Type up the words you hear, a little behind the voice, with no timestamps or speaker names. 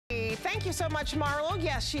Thank you so much, Marlo.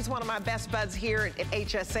 Yes, she's one of my best buds here at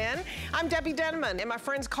HSN. I'm Debbie Denman, and my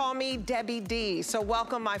friends call me Debbie D. So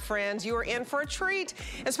welcome, my friends. You are in for a treat,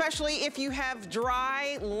 especially if you have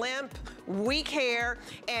dry, limp, weak hair,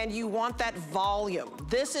 and you want that volume.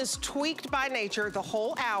 This is Tweaked by Nature the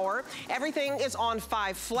whole hour. Everything is on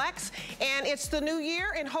 5 Flex, and it's the new year,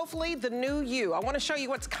 and hopefully the new you. I want to show you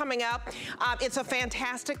what's coming up. It's a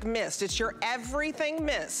fantastic mist. It's your everything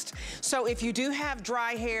mist. So if you do have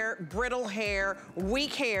dry hair, brittle hair,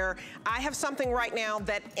 weak hair, I have something right now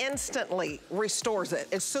that instantly restores it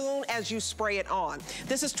as soon as you spray it on.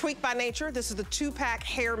 This is Tweaked by Nature. This is the 2-pack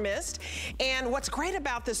hair mist. And what's great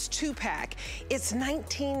about this 2-pack, it's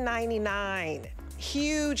 $19.99.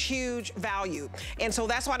 Huge, huge value. And so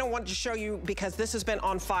that's why I don't want to show you, because this has been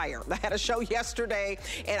on fire. I had a show yesterday,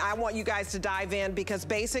 and I want you guys to dive in because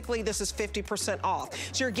basically this is 50% off.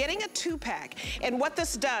 So you're getting a 2-pack. And what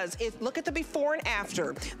this does is, look at the before and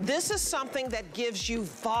after. This is something that gives you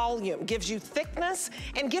volume, gives you thickness,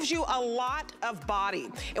 and gives you a lot of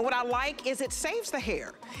body. And what I like is it saves the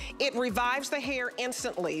hair. It revives the hair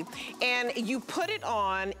instantly. And you put it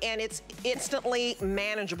on, and it's instantly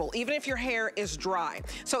manageable, even if your hair is dry.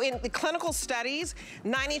 So in the clinical studies,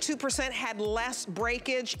 92% had less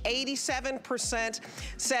breakage, 87%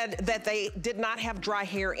 said that they did not have dry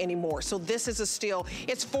hair anymore. So this is a steal.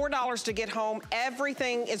 It's $4 to get home.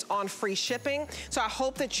 Everything is on free shipping. So I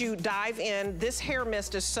hope that you dive in. This hair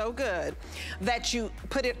mist is so good that you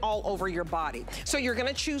put it all over your body. So you're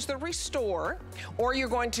gonna choose the Restore, or you're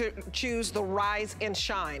going to choose the Rise and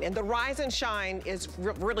Shine. And the Rise and Shine is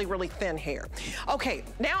really, really thin hair. Okay,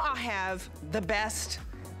 now I'll have the best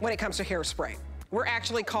when it comes to hairspray. We're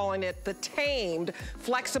actually calling it the Tamed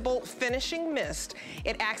Flexible Finishing Mist.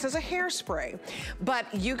 It acts as a hairspray,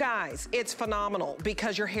 but you guys, it's phenomenal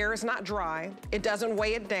because your hair is not dry. It doesn't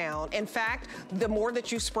weigh it down. In fact, the more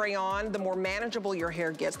that you spray on, the more manageable your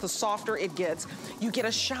hair gets, the softer it gets. You get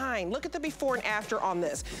a shine. Look at the before and after on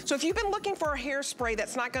this. So if you've been looking for a hairspray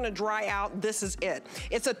that's not gonna dry out, this is it.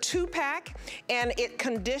 It's a 2-pack, and it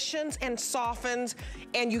conditions and softens,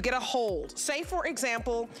 and you get a hold. Say, for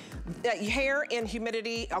example, hair in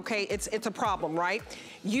humidity, okay, it's a problem, right?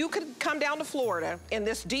 You could come down to Florida in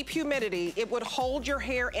this deep humidity, it would hold your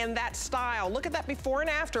hair in that style. Look at that before and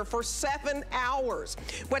after for 7 hours.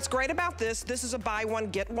 What's great about this is a buy one,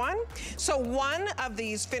 get one. So one of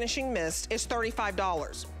these finishing mists is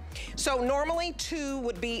 $35. So normally 2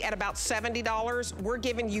 would be at about $70. We're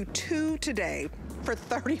giving you 2 today for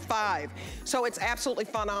 $35. So it's absolutely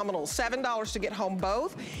phenomenal. $7 to get home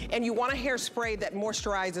both, and you want a hairspray that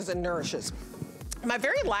moisturizes and nourishes. My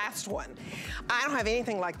very last one, I don't have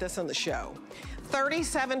anything like this in the show.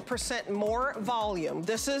 37% more volume.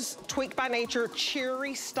 This is Tweaked by Nature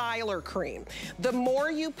Cheery Styler Cream. The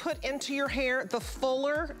more you put into your hair, the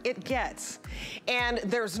fuller it gets. And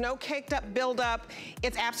there's no caked up buildup.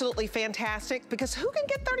 It's absolutely fantastic because who can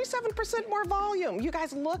get 37% more volume? You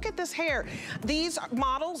guys, look at this hair. These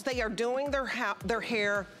models, they are doing their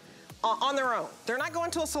hair on their own. They're not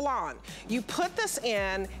going to a salon. You put this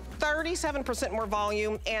in, 37% more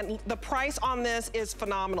volume, and the price on this is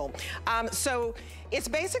phenomenal. So it's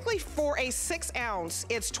basically for a 6 ounce,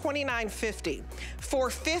 it's $29.50. For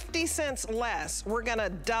 50 cents less, we're gonna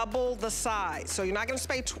double the size. So you're not gonna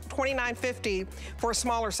pay $29.50 for a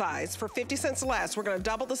smaller size. For 50 cents less, we're gonna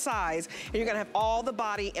double the size, and you're gonna have all the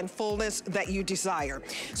body and fullness that you desire.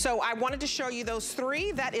 So I wanted to show you those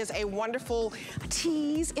 3. That is a wonderful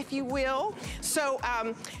tease, if you will. So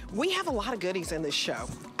we have a lot of goodies in this show.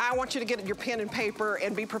 I want you to get your pen and paper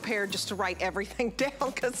and be prepared just to write everything down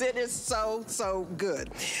because it is so, so good.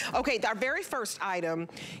 Okay, our very first item,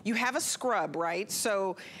 you have a scrub, right?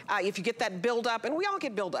 So if you get that buildup, and we all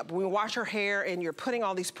get buildup, we wash our hair and you're putting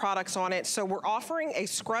all these products on it. So we're offering a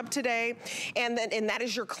scrub today, and that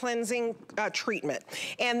is your cleansing treatment.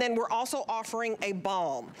 And then we're also offering a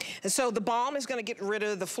balm. And so the balm is gonna get rid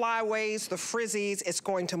of the flyaways, the frizzies, it's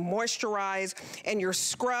going to moisturize, and your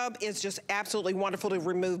scrub is just absolutely wonderful to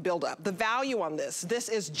remove buildup. The value on this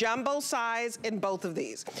is jumbo size in both of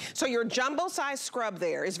these. So your jumbo size scrub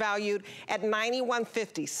there is valued at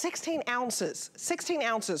 $91.50, 16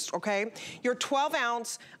 ounces, okay? Your 12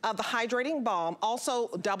 ounce of the hydrating balm, also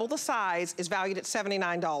double the size, is valued at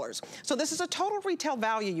 $79. So this is a total retail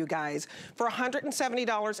value, you guys, for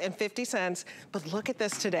 $170.50, but look at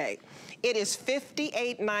this today. It is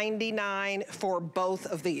 $58.99 for both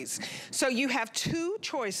of these. So you have 2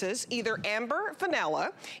 choices, either amber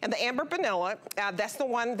vanilla, And the amber vanilla, that's the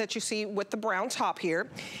one that you see with the brown top here.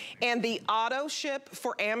 And the auto ship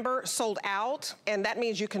for amber sold out, and that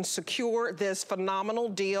means you can secure this phenomenal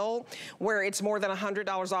deal where it's more than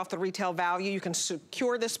 $100 off the retail value. You can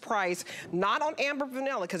secure this price, not on amber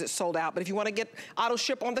vanilla because it's sold out, but if you want to get auto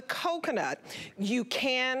ship on the coconut, you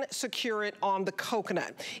can secure it on the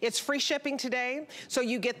coconut. It's free shipping today, so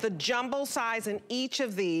you get the jumbo size in each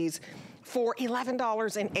of these for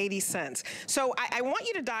 $11.80. So I want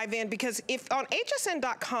you to dive in, because if on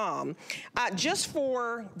hsn.com, just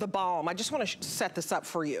for the balm, I just want to set this up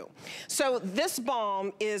for you. So this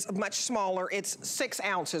balm is much smaller. It's 6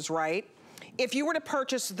 ounces, right? If you were to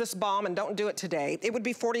purchase this balm, and don't do it today, it would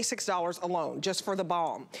be $46 alone, just for the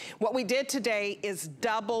balm. What we did today is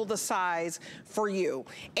double the size for you.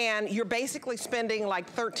 And you're basically spending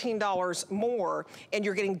like $13 more, and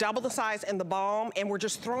you're getting double the size in the balm, and we're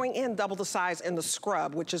just throwing in double the size in the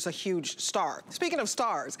scrub, which is a huge star. Speaking of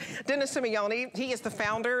stars, Dennis Simeone, he is the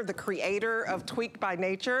founder, the creator of Tweaked by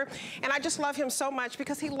Nature. And I just love him so much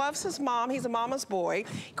because he loves his mom. He's a mama's boy.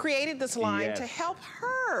 Created this line to help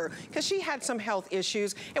her, because she had some health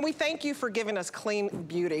issues, and we thank you for giving us clean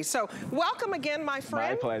beauty. So welcome again, my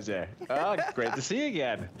friend. My pleasure. Oh, great to see you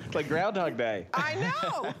again. It's like Groundhog Day. I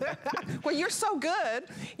know. Well, you're so good.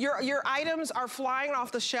 Your items are flying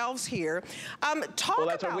off the shelves here. Well,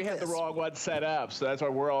 that's why we had the wrong one set up, so that's why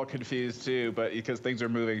we're all confused too, but because things are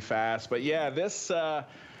moving fast. But yeah, this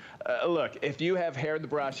look, if you have hair in the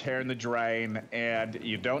brush, hair in the drain, and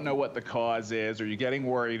you don't know what the cause is, or you're getting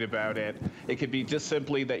worried about it, it could be just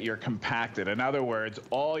simply that you're compacted. In other words,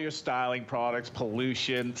 all your styling products,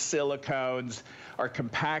 pollution, silicones, are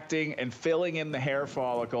compacting and filling in the hair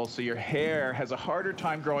follicle, so your hair has a harder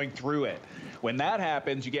time growing through it. When that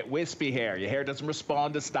happens, you get wispy hair. Your hair doesn't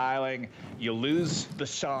respond to styling. You lose the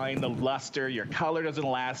shine, the luster. Your color doesn't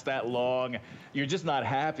last that long. You're just not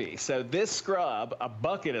happy. So this scrub, a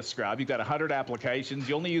bucket of scrub, you've got 100 applications.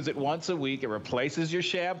 You only use it once a week. It replaces your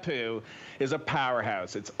shampoo, is a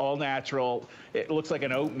powerhouse. It's all natural. It looks like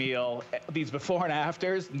an oatmeal. These before and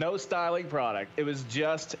afters, no styling product. It was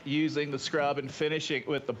just using the scrub and finishing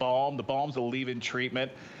with the balm. The balm's a leave-in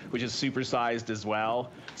treatment, which is supersized as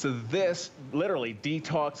well. So this literally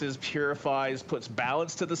detoxes, purifies, puts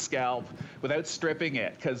balance to the scalp without stripping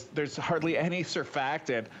it, because there's hardly any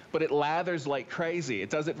surfactant, but it lathers like crazy. It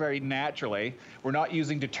does it very naturally. We're not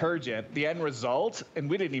using detergent. The end result, and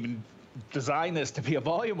we didn't even design this to be a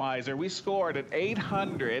volumizer, we scored an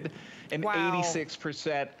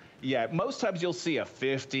 886%. Yeah, most times you'll see a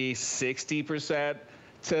 50, 60%.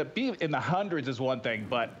 To be in the hundreds is one thing,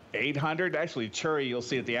 but 800, actually, Churi, you'll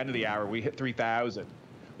see at the end of the hour, we hit 3,000.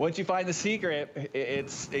 Once you find the secret,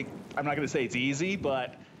 I'm not going to say it's easy,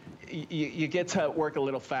 but you get to work a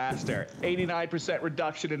little faster. 89%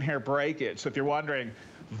 reduction in hair breakage. So if you're wondering,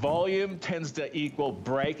 volume tends to equal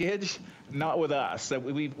breakage, not with us. So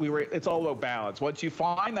it's all about balance. Once you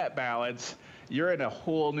find that balance, you're in a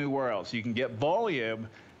whole new world. So you can get volume,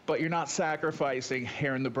 but you're not sacrificing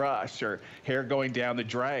hair in the brush or hair going down the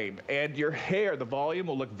drain. And your hair, the volume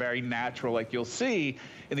will look very natural, like you'll see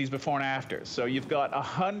in these before and afters. So you've got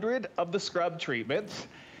 100 of the scrub treatments,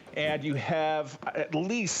 and you have at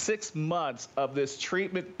least 6 months of this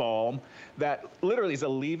treatment balm that literally is a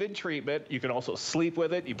leave-in treatment. You can also sleep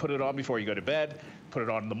with it. You put it on before you go to bed, put it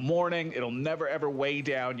on in the morning. It'll never, ever weigh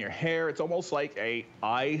down your hair. It's almost like a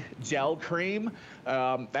eye gel cream,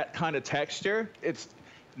 that kind of texture. It's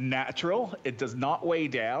natural. It does not weigh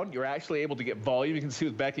down. You're actually able to get volume. You can see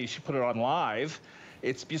with Becky, she put it on live.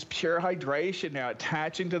 It's just pure hydration now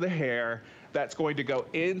attaching to the hair. That's going to go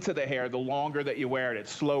into the hair the longer that you wear it.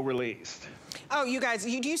 It's slow released. Oh, you guys, do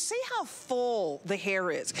you see how full the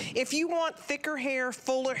hair is? If you want thicker hair,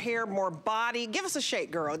 fuller hair, more body, give us a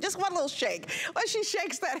shake, girl. Just one little shake. When she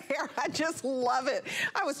shakes that hair, I just love it.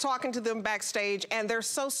 I was talking to them backstage, and they're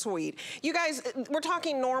so sweet. You guys, we're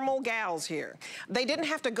talking normal gals here. They didn't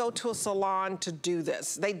have to go to a salon to do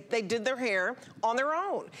this. They did their hair on their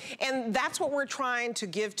own. And that's what we're trying to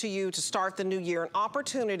give to you to start the new year, an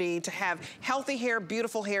opportunity to have healthy hair,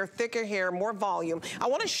 beautiful hair, thicker hair, more volume. I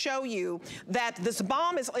want to show you that this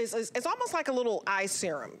balm is almost like a little eye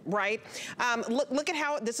serum, right? Look at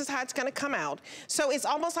how, this is how it's gonna come out. So it's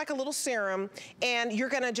almost like a little serum, and you're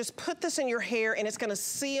gonna just put this in your hair, and it's gonna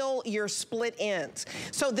seal your split ends.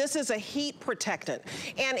 So this is a heat protectant,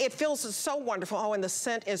 and it feels so wonderful. Oh, and the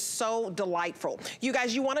scent is so delightful. You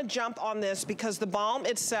guys, you wanna jump on this because the balm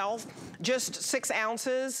itself, just 6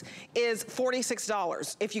 ounces, is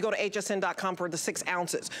 $46 if you go to hsn.com. hsn.com for the 6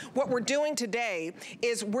 ounces. What we're doing today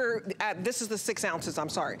is this is the 6 ounces, I'm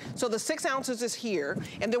sorry. So the 6 ounces is here,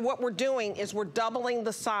 and then what we're doing is we're doubling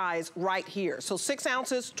the size right here. So 6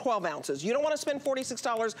 ounces, 12 ounces. You don't want to spend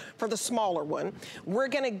 $46 for the smaller one. We're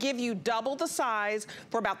going to give you double the size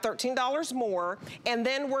for about $13 more, and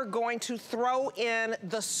then we're going to throw in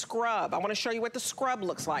the scrub. I want to show you what the scrub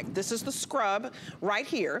looks like. This is the scrub right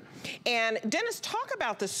here. And Dennis, talk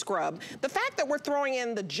about the scrub. The fact that we're throwing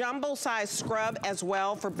in the jumbo size scrub as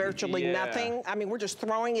well for virtually nothing. I mean, we're just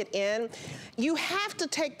throwing it in. You have to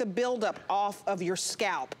take the buildup off of your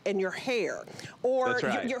scalp and your hair, or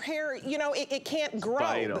your hair, you know, it can't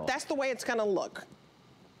grow, but that's the way it's going to look.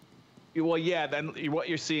 Well, yeah, then what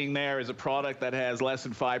you're seeing there is a product that has less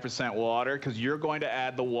than 5% water, because you're going to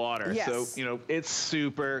add the water. Yes. So, you know, it's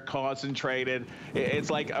super concentrated. It's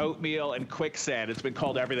like oatmeal and quicksand. It's been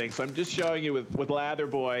called everything. So I'm just showing you with Lather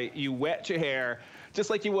Boy, you wet your hair just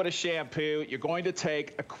like you would a shampoo. You're going to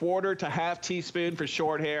take a 1/4 to 1/2 teaspoon for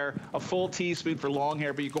short hair, a full teaspoon for long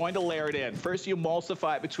hair, but you're going to layer it in. First, you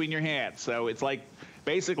emulsify it between your hands. So it's like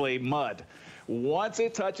basically mud. Once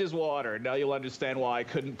it touches water, now you'll understand why I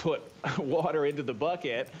couldn't put water into the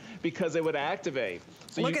bucket, because it would activate.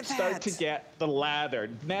 So you start to get the lather.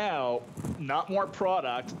 Now, not more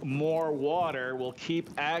product, more water will keep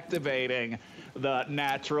activating the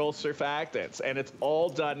natural surfactants, and it's all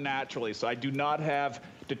done naturally. So I do not have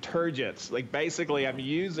detergents. Like, basically, I'm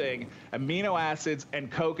using amino acids and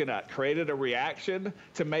coconut, created a reaction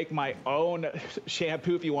to make my own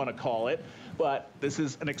shampoo, if you want to call it. But this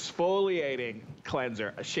is an exfoliating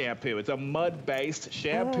cleanser, a shampoo. It's a mud-based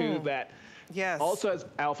shampoo that also has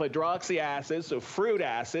alpha-hydroxy acids, so fruit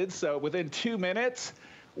acids. So within 2 minutes,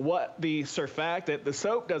 what the surfactant, the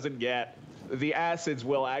soap doesn't get, the acids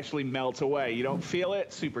will actually melt away. You don't feel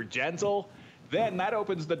it, super gentle. Then that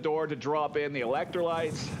opens the door to drop in the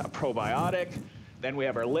electrolytes, a probiotic. Then we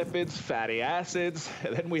have our lipids, fatty acids.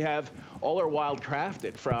 And then we have all our wild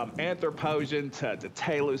crafted, from anthropogen to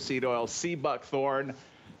talo seed oil, sea buckthorn,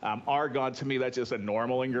 argan. To me, that's just a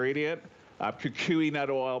normal ingredient. Kukui nut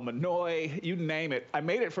oil, manoi, you name it. I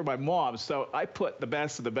made it for my mom, so I put the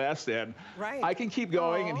best of the best in. Right. I can keep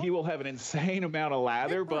going, and he will have an insane amount of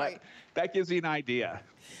lather, but that gives you an idea.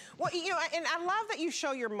 Well, you know, and I love that you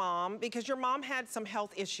show your mom, because your mom had some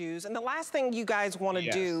health issues, and the last thing you guys want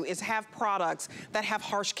to do is have products that have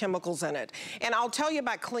harsh chemicals in it. And I'll tell you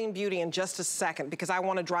about Clean Beauty in just a second, because I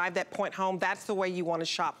want to drive that point home. That's the way you want to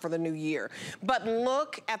shop for the new year. But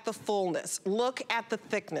look at the fullness. Look at the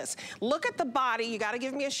thickness. Look at the body. You got to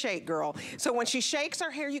give me a shake, girl. So when she shakes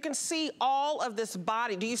her hair, you can see all of this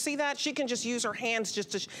body. Do you see that? She can just use her hands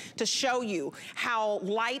just to show you how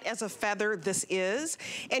light as a feather this is.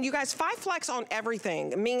 And you guys, 5 flex on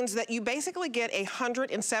everything means that you basically get a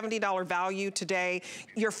 $170 value today.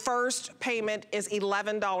 Your first payment is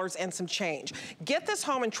 $11 and some change. Get this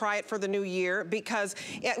home and try it for the new year, because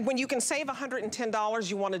when you can save $110,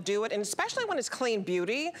 you want to do it, and especially when it's Clean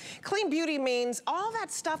Beauty. Clean Beauty means all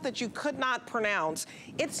that stuff that you could not pronounce,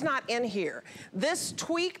 it's not in here. This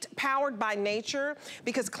tweaked, powered by nature,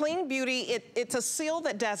 because Clean Beauty, it's a seal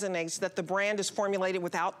that designates that the brand is formulated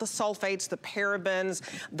without the sulfates, the parabens,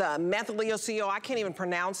 the methyl-EOCO, I can't even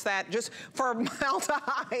pronounce that, just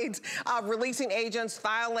formaldehydes, releasing agents,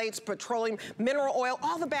 phthalates, petroleum, mineral oil,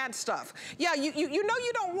 all the bad stuff. Yeah, you know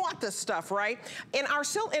you don't want this stuff, right? And our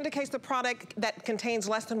seal indicates the product that contains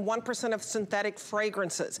less than 1% of synthetic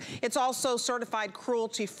fragrances. It's also certified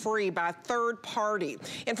cruelty-free by a third party.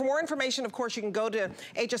 And for more information, of course, you can go to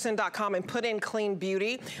hsn.com and put in Clean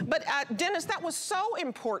Beauty. But Dennis, that was so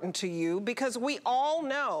important to you, because we all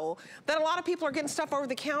know that a lot of people are getting stuff over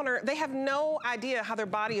the counter. They have no idea how their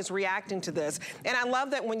body is reacting to this. And I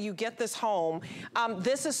love that when you get this home,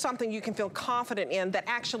 this is something you can feel confident in that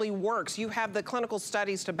actually works. You have the clinical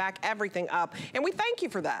studies to back everything up. And we thank you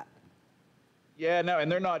for that. Yeah, no,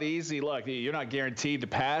 and they're not easy. Look, you're not guaranteed to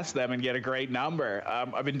pass them and get a great number.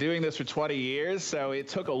 I've been doing this for 20 years, so it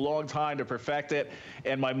took a long time to perfect it.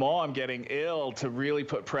 And my mom getting ill to really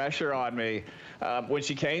put pressure on me. When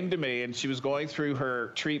she came to me and she was going through her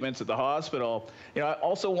treatments at the hospital, you know, I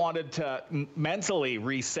also wanted to mentally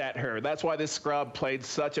reset her. That's why this scrub played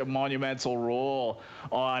such a monumental role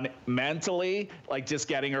on mentally, like just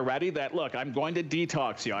getting her ready that, look, I'm going to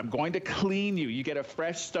detox you. I'm going to clean you. You get a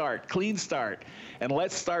fresh start, clean start. And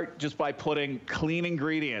let's start just by putting clean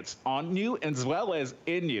ingredients on you as well as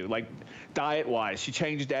in you, like diet-wise. She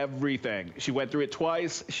changed everything. She went through it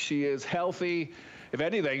twice. She is healthy. if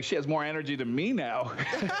anything, she has more energy than me now.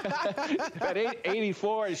 At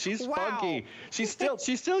 84, she's funky. She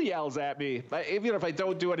still yells at me, even if I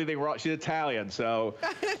don't do anything wrong. She's Italian, so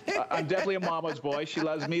I'm definitely a mama's boy. She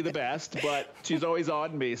loves me the best, but she's always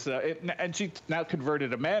on me. So and she now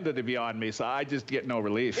converted Amanda to be on me, so I just get no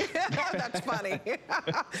relief. That's funny.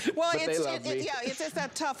 Well, it's just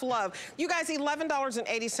that tough love. You guys,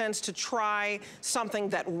 $11.80 to try something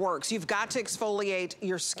that works. You've got to exfoliate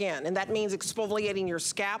your skin, and that means exfoliating your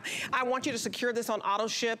scalp. I want you to secure this on auto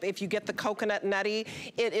ship if you get the coconut nutty.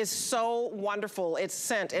 It is so wonderful. It's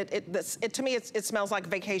scent. To me, it smells like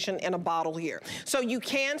vacation in a bottle here. So you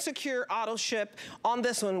can secure auto ship on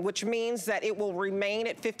this one, which means that it will remain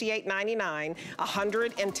at $58.99,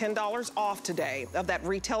 $110 off today of that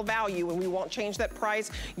retail value, and we won't change that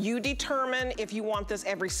price. You determine if you want this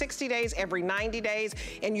every 60 days, every 90 days,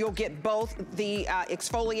 and you'll get both the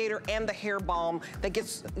exfoliator and the hair balm that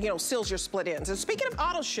gets, seals your split ends. And speaking of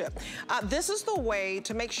auto ship, this is the way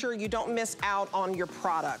to make sure you don't miss out on your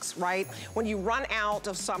products, right? When you run out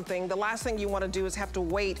of something, the last thing you want to do is have to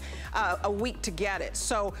wait a week to get it.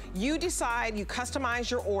 So you decide, you customize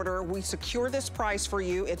your order, we secure this price for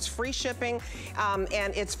you, it's free shipping,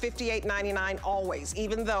 and it's $58.99 always,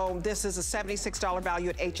 even though this is a $76 value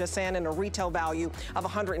at HSN and a retail value of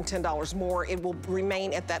 $110 more, it will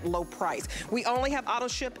remain at that low price. We only have auto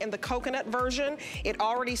ship in the coconut version. It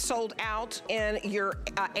already sold out in your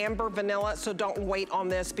amber vanilla, so don't wait on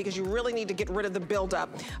this because you really need to get rid of the buildup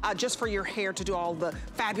just for your hair to do all the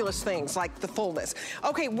fabulous things like the fullness.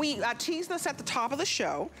 Okay, we teased this at the top of the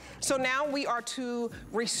show, so now we are to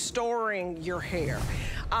restoring your hair.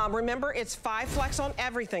 Remember, it's 5 flex on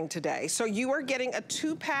everything today, so you are getting a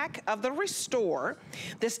 2-pack of the Restore.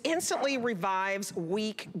 This instantly revives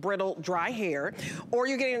weak, brittle, dry hair, or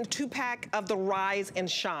you're getting a 2-pack of the Rise and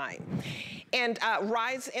Shine. And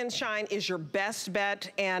Rise and Shine is your best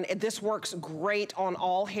bet, and this works great on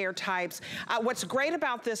all hair types. What's great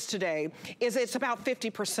about this today is it's about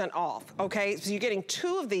 50% off, okay? So you're getting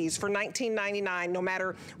 2 of these for $19.99, no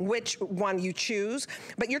matter which one you choose.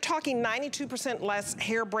 But you're talking 92% less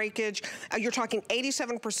hair breakage. You're talking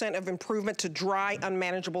 87% of improvement to dry,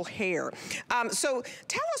 unmanageable hair. So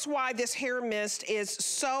tell us why this hair mist is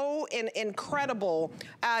so incredible.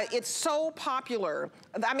 It's so popular.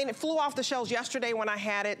 I mean, it flew off the shelves yesterday when I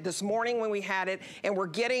had it, this morning when we had it, and we're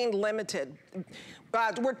getting limited.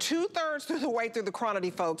 We're 2/3 through the way through the quantity,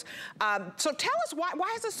 folks. So tell us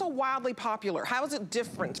why is it so wildly popular? How is it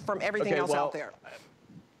different from everything else out there?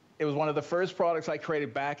 It was one of the first products I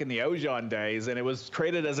created back in the Ojon days, and it was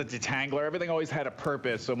created as a detangler. Everything always had a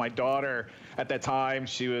purpose. So my daughter, at that time,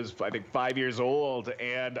 she was, I think, 5 years old,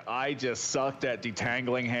 and I just sucked at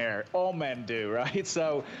detangling hair. All men do, right?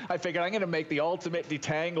 So I figured I'm going to make the ultimate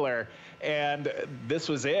detangler, and this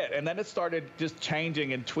was it. And then it started just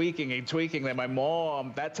changing and tweaking and tweaking. Then my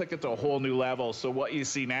mom, that took it to a whole new level. So what you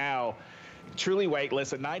see now, truly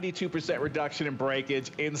weightless, a 92% reduction in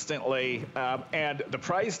breakage instantly. And the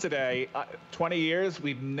price today, 20 years,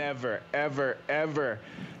 we've never, ever, ever,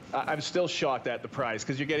 I'm still shocked at the price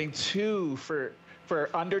because you're getting 2 for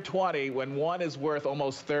under 20 when one is worth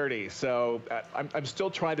almost 30. So I'm still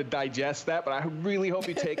trying to digest that, but I really hope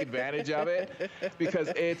you take advantage of it because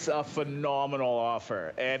it's a phenomenal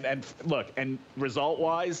offer. And look, and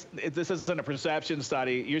result-wise, this isn't a perception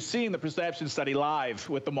study. You're seeing the perception study live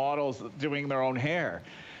with the models doing their own hair.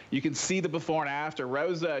 You can see the before and after.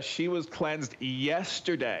 Rosa, she was cleansed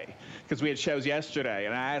yesterday because we had shows yesterday,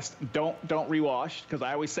 and I asked, don't rewash, because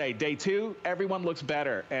I always say day 2, everyone looks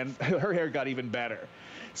better, and her hair got even better.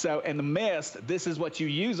 So, and the mist, this is what you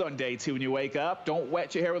use on day 2 when you wake up. Don't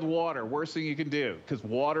wet your hair with water. Worst thing you can do, because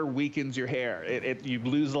water weakens your hair. You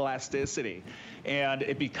lose elasticity, and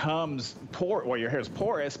it becomes porous. Well, your hair is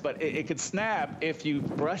porous, but it could snap if you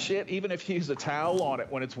brush it, even if you use a towel on it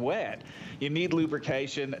when it's wet. You need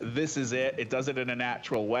lubrication. This is it. It does it in a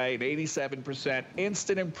natural way. An 87%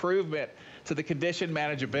 instant improvement to the condition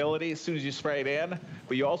manageability as soon as you spray it in,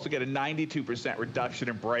 but you also get a 92% reduction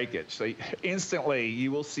in breakage. So instantly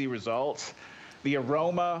you will see results. The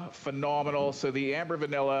aroma, phenomenal. So the amber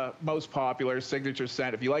vanilla, most popular signature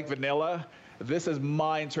scent. If you like vanilla, this is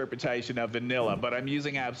my interpretation of vanilla, but I'm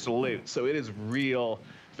using absolute. So it is real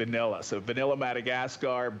vanilla. So vanilla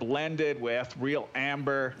Madagascar blended with real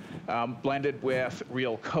amber, blended with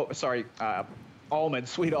real, sweet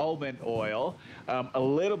almond oil, a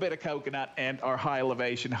little bit of coconut, and our high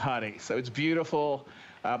elevation honey. So it's beautiful.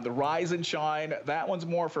 The Rise and Shine, that one's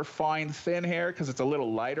more for fine, thin hair because it's a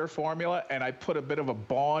little lighter formula, and I put a bit of a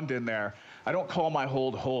bond in there. I don't call my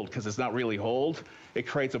hold because it's not really hold. It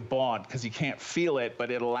creates a bond because you can't feel it, but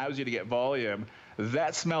it allows you to get volume.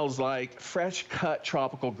 that smells like fresh cut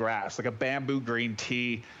tropical grass, like a bamboo green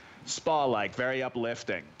tea, spa-like, very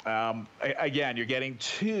uplifting. Again, you're getting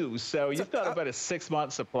 2, so you've got about a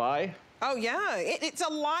 6-month supply. Oh yeah, it's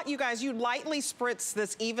a lot, you guys. You lightly spritz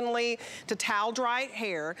this evenly to towel dry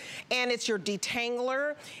hair, and it's your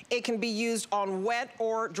detangler. It can be used on wet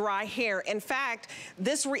or dry hair. In fact,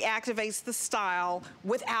 this reactivates the style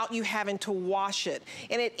without you having to wash it.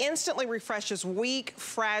 And it instantly refreshes weak,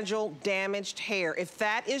 fragile, damaged hair. If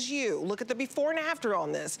that is you, look at the before and after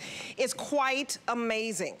on this. It's quite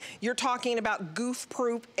amazing. You're talking about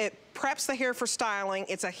goof-proof. It preps the hair for styling.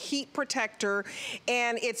 It's a heat protector,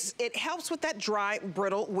 and it helps with that dry,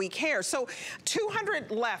 brittle, weak hair. So 200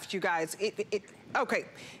 left, you guys. Okay,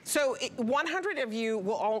 so 100 of you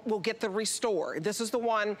will get the Restore. This is the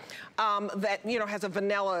one that, has a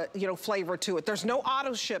vanilla, flavor to it. There's no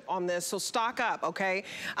auto ship on this, so stock up, okay?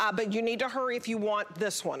 But you need to hurry if you want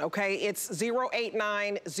this one, okay? It's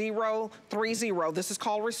 089030. This is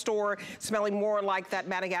called Restore, smelling more like that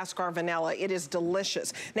Madagascar vanilla. It is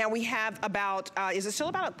delicious. Now we have about, is it still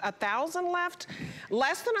about 1,000 left?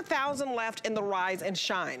 Less than 1,000 left in the Rise and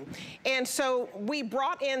Shine. And so we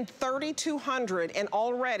brought in 3,200, and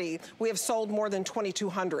already we have sold more than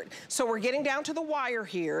 2,200. So we're getting down to the wire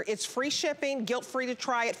here. It's free shipping, guilt-free to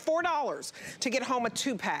try it, $4 to get home a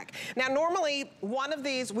 2-pack. Now normally one of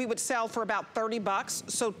these we would sell for about 30 bucks,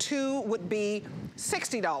 so 2 would be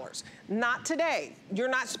 $60. Not today. You're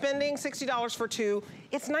not spending $60 for 2.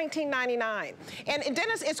 It's $19.99. And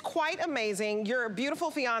Dennis, it's quite amazing. Your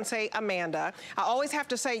beautiful fiance, Amanda, I always have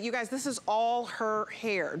to say, you guys, this is all her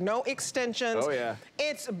hair. No extensions. Oh, yeah.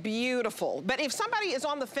 It's beautiful. But if somebody is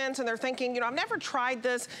on the fence and they're thinking, I've never tried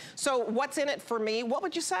this, so what's in it for me? What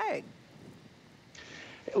would you say?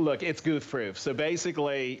 Look, it's goof-proof. So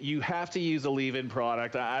basically, you have to use a leave-in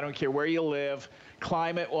product. I don't care where you live,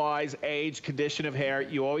 climate-wise, age, condition of hair,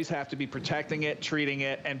 you always have to be protecting it, treating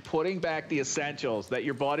it, and putting back the essentials that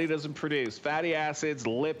your body doesn't produce. Fatty acids,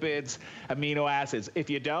 lipids, amino acids. If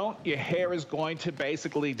you don't, your hair is going to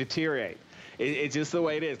basically deteriorate. It's just the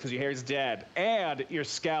way it is because your hair is dead. And your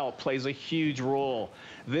scalp plays a huge role.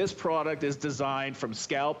 This product is designed from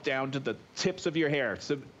scalp down to the tips of your hair.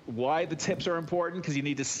 So why the tips are important? Because you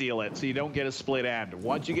need to seal it so you don't get a split end.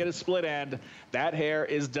 Once you get a split end, that hair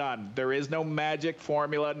is done. There is no magic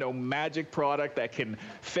formula, no magic product that can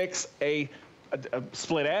fix a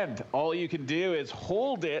split end. All you can do is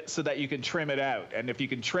hold it so that you can trim it out. And if you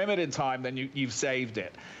can trim it in time, then you've saved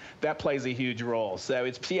it. That plays a huge role. So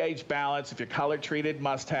it's pH balance. If you're color treated,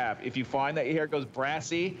 must have. If you find that your hair goes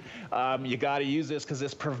brassy, you got to use this because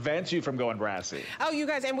this prevents you from going brassy. Oh, you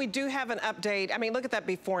guys, and we do have an update. I mean, look at that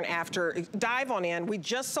before and after. Dive on in. We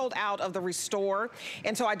just sold out of the Restore,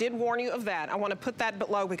 and so I did warn you of that. I want to put that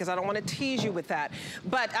below because I don't want to tease you with that.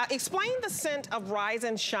 But explain the scent of Rise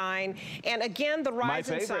and Shine, and again, the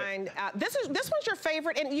Rise and Shine. This one's your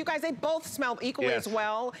favorite, and you guys, they both smell equally as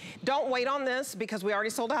well. Don't wait on this because we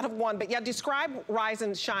already sold out of one, but yeah, describe Rise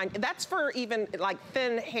and Shine. That's for even like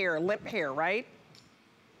thin hair, limp hair, right?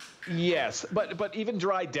 Yes, but even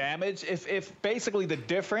dry damage, if basically the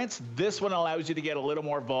difference, this one allows you to get a little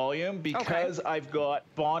more volume because I've got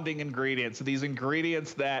bonding ingredients. So these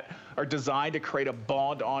ingredients that are designed to create a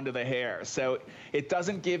bond onto the hair. So it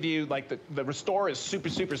doesn't give you, like the Restore is super,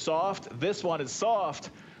 super soft. This one is soft,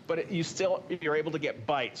 but you're able to get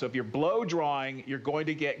bite. So if you're blow drying, you're going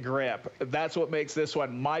to get grip. That's what makes this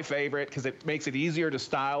one my favorite because it makes it easier to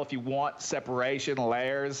style if you want separation,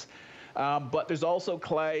 layers. But there's also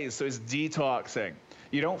clays, so it's detoxing.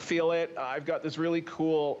 You don't feel it. I've got this really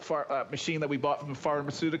cool machine that we bought from the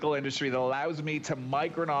pharmaceutical industry that allows me to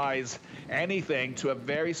micronize anything to a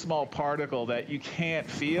very small particle that you can't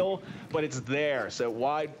feel, but it's there. So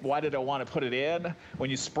why did I want to put it in? When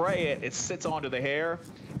you spray it, it sits onto the hair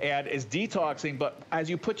and is detoxing, but as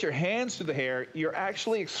you put your hands through the hair, you're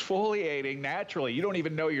actually exfoliating naturally. You don't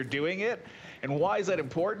even know you're doing it. And why is that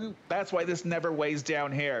important? That's why this never weighs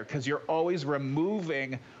down hair, because you're always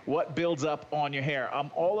removing what builds up on your hair.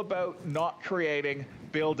 I'm all about not creating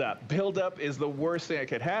buildup. Buildup is the worst thing that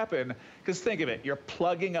could happen, because think of it, you're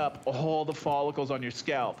plugging up all the follicles on your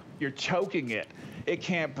scalp. You're choking it. It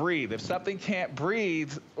can't breathe. If something can't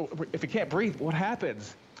breathe, if it can't breathe, what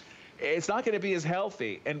happens? It's not going to be as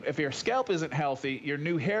healthy. And if your scalp isn't healthy, your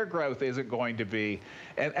new hair growth isn't going to be.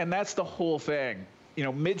 And that's the whole thing.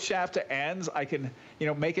 Mid-shaft to ends, I can,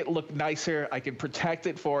 make it look nicer. I can protect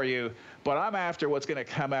it for you. But I'm after what's going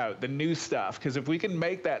to come out, the new stuff. Because if we can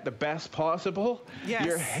make that the best possible,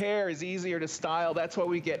 your hair is easier to style. That's why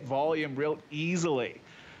we get volume real easily.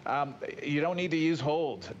 You don't need to use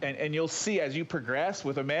hold. And you'll see as you progress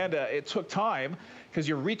with Amanda, it took time. because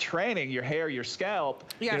you're retraining your hair, your scalp,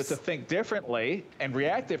 you know, to think differently and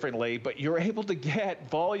react differently, but you're able to get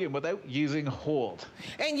volume without using hold.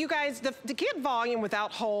 And you guys, to get volume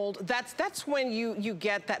without hold, that's when you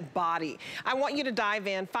get that body. I want you to dive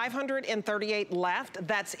in. 538 left,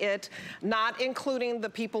 that's it, not including the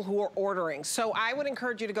people who are ordering. So I would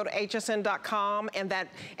encourage you to go to hsn.com, and that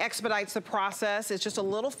expedites the process. It's just a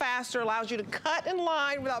little faster, allows you to cut in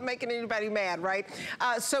line without making anybody mad, right?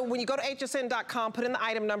 So when you go to hsn.com, put in the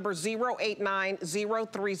item number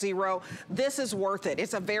 089030. This is worth it.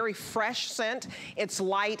 It's a very fresh scent. It's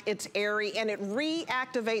light, it's airy, and it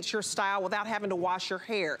reactivates your style without having to wash your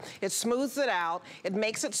hair. It smooths it out, it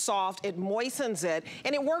makes it soft, it moistens it,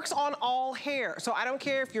 and it works on all hair. So I don't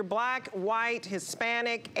care if you're black, white,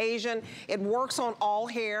 Hispanic, Asian, it works on all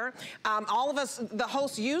hair. All of us, the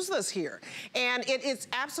hosts, use this here, and it is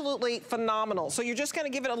absolutely phenomenal. So you're just gonna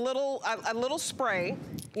give it a little spray,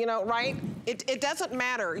 you know, right? It doesn't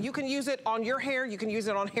matter. You can use it on your hair, you can use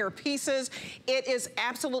it on hair pieces. It is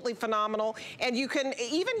absolutely phenomenal, and you can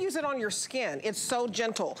even use it on your skin. It's so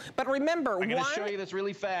gentle. But remember, I'm gonna show you this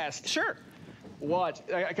really fast. Sure. Watch,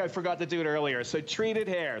 I forgot to do it earlier. So treated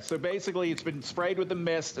hair. So basically it's been sprayed with the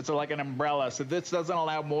mist. It's like an umbrella. So this doesn't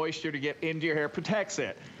allow moisture to get into your hair, protects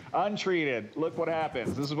it. Untreated, look what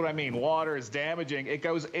happens. This is what I mean. Water is damaging. It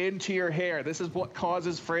goes into your hair. This is what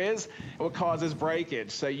causes frizz and what causes breakage.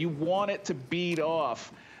 So you want it to bead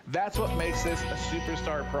off. That's what makes this a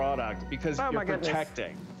superstar product, because you're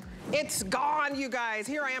protecting. It's gone, you guys.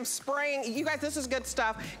 Here I am spraying. You guys, this is good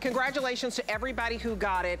stuff. Congratulations to everybody who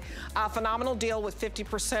got it. Phenomenal deal with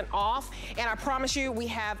 50% off. And I promise you, we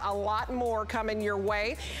have a lot more coming your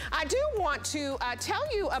way. I do want to tell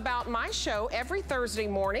you about my show every Thursday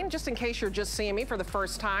morning, just in case you're just seeing me for the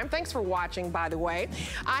first time. Thanks for watching, by the way.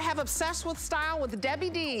 I have Obsessed with Style with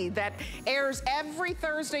Debbie D that airs every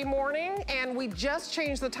Thursday morning, and we just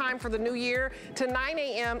changed the time for the new year to 9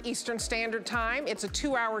 a.m. Eastern Standard Time. It's a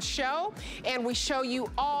 2-hour show, and we show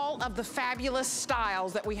you all of the fabulous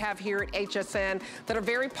styles that we have here at HSN that are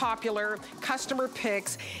very popular, customer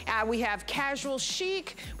picks. We have casual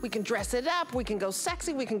chic, we can dress it up, we can go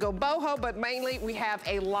sexy, we can go boho, but mainly we have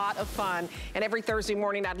a lot of fun. And every Thursday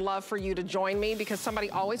morning, I'd love for you to join me, because somebody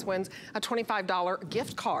always wins a $25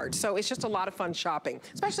 gift card. So it's just a lot of fun shopping,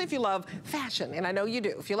 especially if you love fashion, and I know you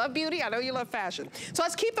do. If you love beauty, I know you love fashion. So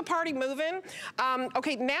let's keep the party moving.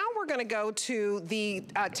 Okay, now we're gonna go to the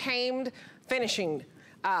tamed finishing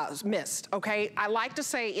mist, okay? I like to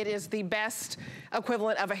say it is the best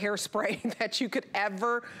equivalent of a hairspray that you could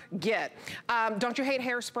ever get. Don't you hate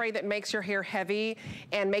hairspray that makes your hair heavy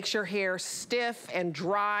and makes your hair stiff and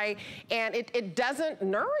dry, and it doesn't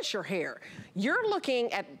nourish your hair? You're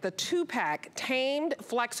looking at the 2-pack tamed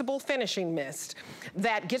flexible finishing mist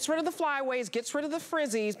that gets rid of the flyaways, gets rid of the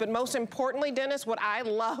frizzies, but most importantly, Dennis, what I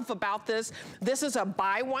love about this is a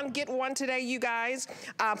buy one, get one today, you guys,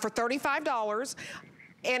 for $35.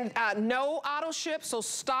 And no auto ship, so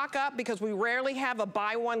stock up, because we rarely have a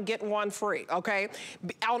buy one, get one free, okay?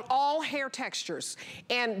 On all hair textures.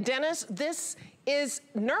 And Dennis, this is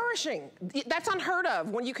nourishing. That's unheard of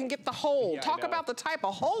when you can get the hold. Yeah, talk about the type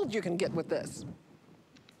of hold you can get with this.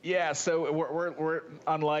 Yeah, so we're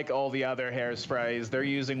unlike all the other hairsprays. They're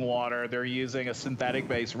using water, they're using a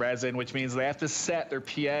synthetic-based resin, which means they have to set their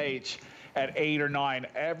pH at 8 or 9.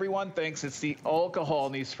 Everyone thinks it's the alcohol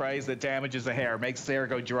in these sprays that damages the hair, makes the hair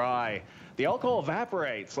go dry. The alcohol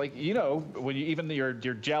evaporates. Like, you know, when you, even your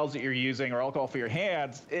gels that you're using or alcohol for your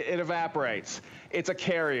hands, it evaporates. It's a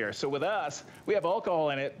carrier. So with us, we have alcohol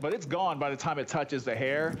in it, but it's gone by the time it touches the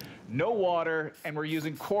hair. No water, and we're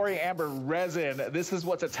using coriander resin. This is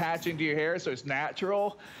what's attaching to your hair, so it's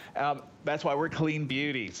natural. That's why we're clean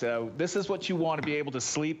beauty. So this is what you want to be able to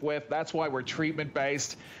sleep with. That's why we're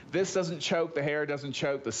treatment-based. This doesn't choke the hair, doesn't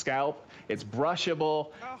choke the scalp. It's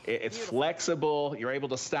brushable, it's flexible. You're able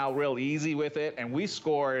to style real easy with it, and we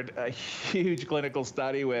scored a huge clinical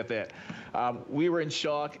study with it. We were in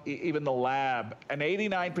shock, even the lab. An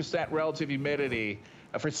 89% relative humidity.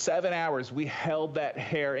 For 7 hours, we held that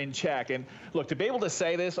hair in check. And look, to be able to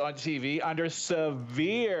say this on TV under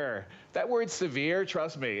severe, that word severe,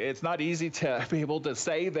 trust me, it's not easy to be able to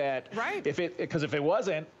say that. Right. Because if it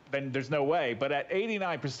wasn't, then there's no way. But at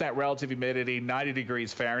 89% relative humidity, 90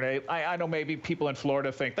 degrees Fahrenheit, I know maybe people in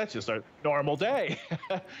Florida think that's just a normal day.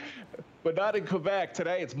 but not in Quebec.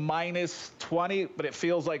 Today it's minus 20, but it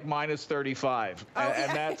feels like minus 35. Okay.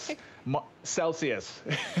 And that's Celsius.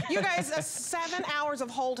 You guys, 7 hours of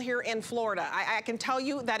hold here in Florida. I can tell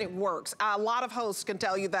you that it works. A lot of hosts can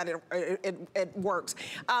tell you that it works.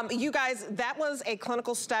 You guys, that was a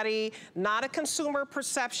clinical study, not a consumer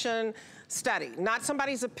perception study, not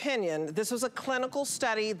somebody's opinion. This was a clinical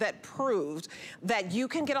study that proved that you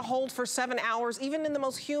can get a hold for 7 hours, even in the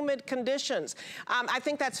most humid conditions. I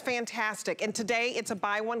think that's fantastic. And today it's a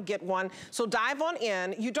buy one, get one. So dive on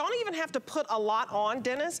in. You don't even have to put a lot on,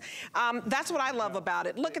 Dennis. That's what I love about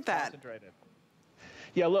it. Look at that.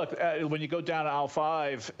 Yeah, look, when you go down to aisle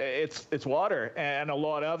 5, it's water, and a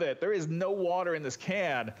lot of it. There is no water in this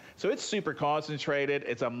can, so it's super concentrated.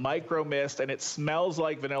 It's a micro mist, and it smells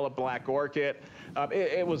like vanilla black orchid.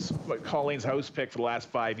 It was Colleen's host pick for the last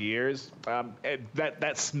 5 years.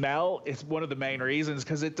 That smell is one of the main reasons,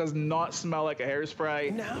 because it does not smell like a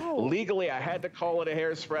hairspray. No. Legally, I had to call it a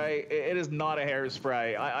hairspray. It is not a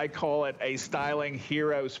hairspray. I call it a styling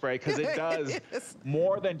hero spray, because it does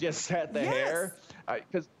more than just set the hair.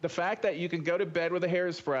 Because the fact that you can go to bed with a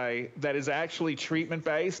hairspray that is actually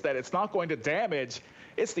treatment-based, that it's not going to damage,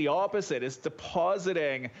 it's the opposite. It's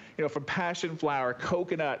depositing, from passion flower,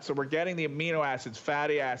 coconut. So we're getting the amino acids,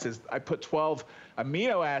 fatty acids. I put 12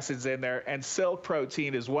 amino acids in there, and silk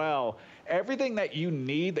protein as well. Everything that you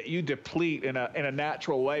need, that you deplete in a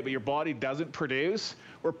natural way, but your body doesn't produce,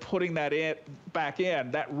 we're putting that back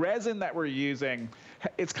in. That resin that we're using,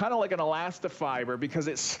 it's kind of like an elastifiber because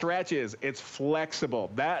it stretches, it's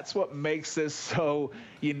flexible. That's what makes this so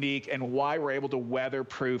unique, and why we're able to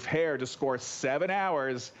weatherproof hair to score 7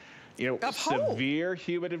 hours. Severe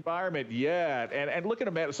humid environment. Yeah, and look at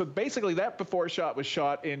a minute. So basically that before shot was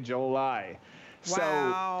shot in July.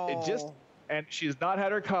 Wow. So it just, and she's not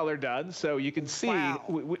had her color done, so you can see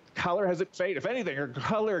color hasn't faded. If anything, her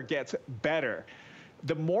color gets better.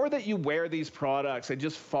 The more that you wear these products and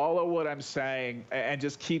just follow what I'm saying and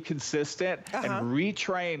just keep consistent and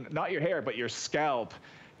retrain, not your hair, but your scalp,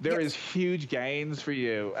 there is huge gains for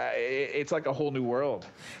you. It's like a whole new world.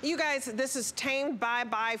 You guys, this is Tamed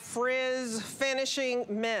by Frizz Finishing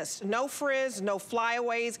Mist. No frizz, no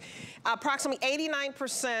flyaways. Approximately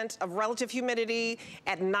 89% of relative humidity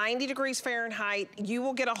at 90 degrees Fahrenheit. You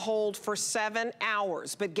will get a hold for 7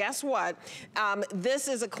 hours. But guess what? This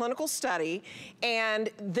is a clinical study, and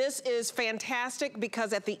this is fantastic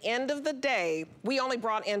because at the end of the day, we only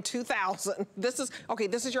brought in 2,000. This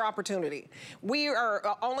is your opportunity. We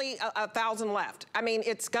are only 1,000 left. I mean,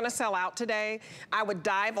 it's gonna sell out today. I would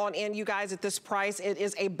dive on in, you guys, at this price. It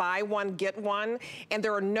is a buy one, get one, and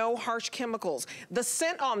there are no harsh chemicals. The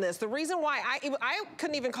scent on this, the reason why I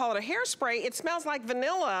couldn't even call it a hairspray, it smells like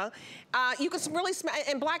vanilla. You can really smell,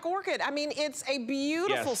 and black orchid. I mean, it's a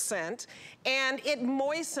beautiful scent, and it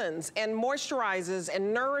moistens and moisturizes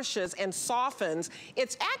and nourishes and softens.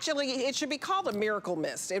 It's actually, it should be called a miracle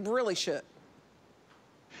mist. It really should.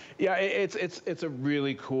 Yeah, it's a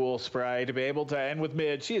really cool spray to be able to, and with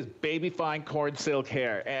Mid, she has baby fine corn silk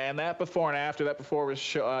hair, and that before and after, that before was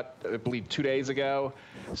shot, I believe, 2 days ago.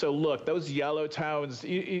 So look, those yellow tones,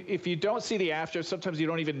 if you don't see the after, sometimes you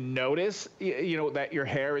don't even notice, that your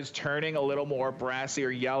hair is turning a little more brassy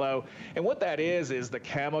or yellow. And what that is the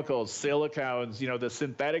chemicals, silicones, the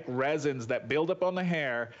synthetic resins that build up on the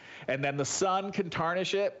hair, and then the sun can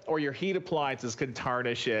tarnish it, or your heat appliances can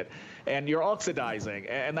tarnish it, and you're oxidizing.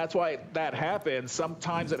 And that's why that happens.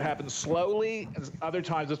 Sometimes it happens slowly, and other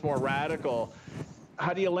times it's more radical.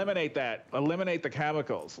 How do you eliminate that? Eliminate the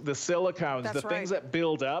chemicals, the silicones, the things that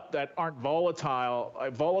build up that aren't volatile.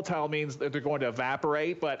 Volatile means that they're going to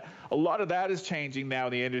evaporate, but a lot of that is changing now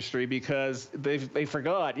in the industry because they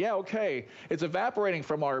forgot, it's evaporating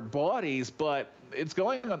from our bodies, but it's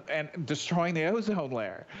going on and destroying the ozone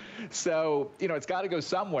layer. So, it's got to go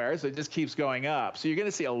somewhere, so it just keeps going up. So you're going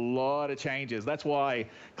to see a lot of changes. That's why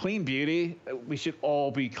clean beauty, we should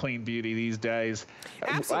all be clean beauty these days.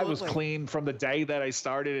 Absolutely. I was clean from the day that I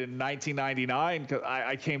started in 1999, because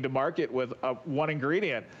I came to market with one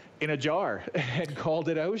ingredient in a jar and called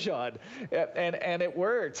it Ocean, and it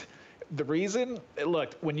worked. The reason,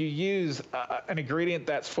 look, when you use an ingredient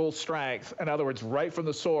that's full strength, in other words, right from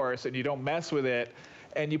the source, and you don't mess with it,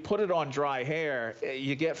 and you put it on dry hair,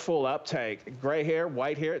 you get full uptake. Gray hair,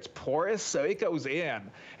 white hair, it's porous, so it goes in.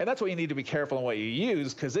 And that's why you need to be careful in what you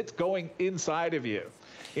use, because it's going inside of you.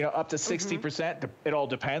 Up to 60%, it all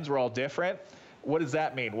depends, we're all different. What does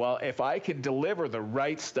that mean? Well, if I can deliver the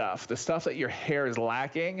right stuff, the stuff that your hair is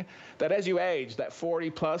lacking, that as you age, that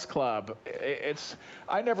 40+ club,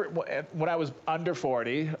 when I was under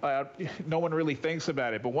 40, no one really thinks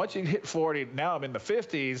about it. But once you hit 40, now I'm in the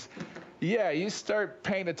 50s, Yeah, you start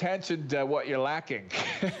paying attention to what you're lacking.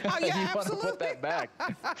 Oh, yeah, you absolutely. want to put that back.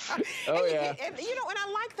 Oh, yeah. And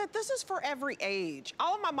I like that this is for every age.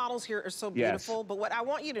 All of my models here are so Yes. beautiful, but what I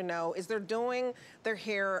want you to know is they're doing their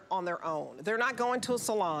hair on their own. They're not going to a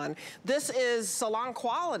salon. This is salon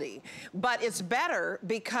quality, but it's better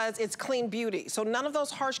because it's clean beauty. So none of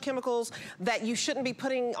those harsh chemicals that you shouldn't be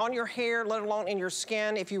putting on your hair, let alone in your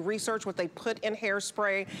skin. If you research what they put in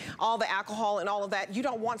hairspray, all the alcohol and all of that, you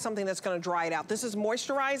don't want something that's going to dry it out. This is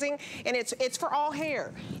moisturizing, and it's for all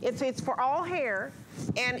hair. It's for all hair,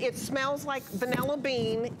 and it smells like vanilla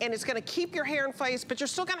bean, and it's going to keep your hair in place, but you're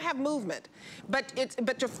still going to have movement. But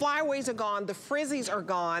your flyaways are gone, the frizzies are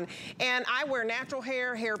gone, and I wear natural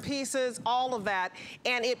hair, hair pieces, all of that,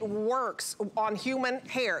 and it works on human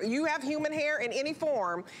hair. You have human hair in any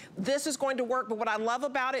form, this is going to work. But what I love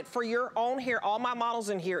about it, for your own hair, all my models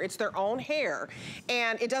in here, it's their own hair,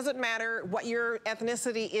 and it doesn't matter what your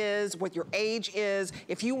ethnicity is, what your age is.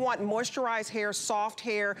 If you want moisturized hair, soft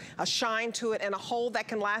hair, a shine to it, and a hold that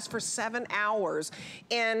can last for 7 hours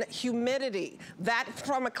in humidity, that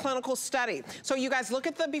from a clinical study. So you guys look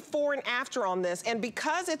at the before and after on this, and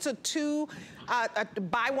because it's a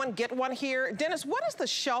buy one, get one here. Dennis, what is the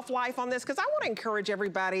shelf life on this? Because I want to encourage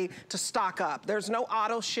everybody to stock up. There's no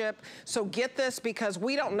auto ship, so get this, because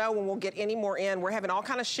we don't know when we'll get any more in. We're having all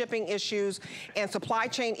kind of shipping issues and supply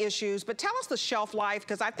chain issues, but tell us the shelf life,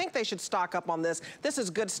 because I think they should stock up on this. This is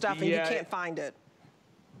good stuff, and you can't find it.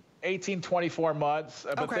 18, 24 months,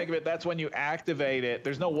 but think of it, that's when you activate it.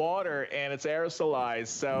 There's no water, and it's aerosolized,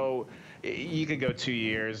 so you could go 2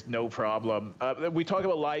 years, no problem. We talk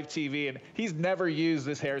about live TV, and he's never used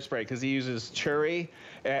this hairspray because he uses Churi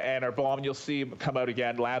and our balm. You'll see him come out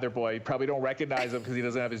again, Lather Boy. You probably don't recognize him because he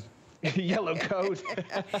doesn't have his yellow coat.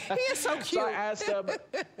 He is so cute. So I asked him,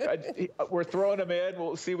 we're throwing him in,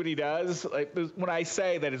 we'll see what he does. Like, when I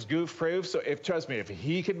say that it's goof proof, so trust me, if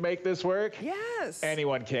he can make this work, yes,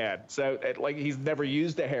 anyone can. So like, he's never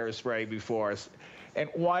used a hairspray before. And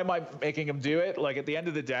why am I making him do it? Like, at the end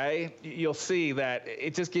of the day, you'll see that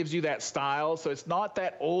it just gives you that style. So it's not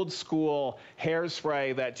that old school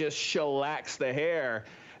hairspray that just shellacks the hair.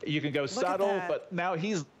 You can go subtle, but now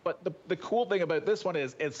the cool thing about this one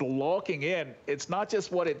is it's locking in. It's not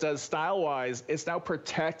just what it does style-wise, it's now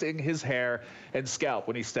protecting his hair and scalp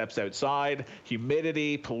when he steps outside.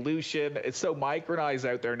 Humidity, pollution, it's so micronized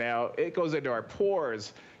out there now. It goes into our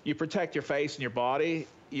pores. You protect your face and your body.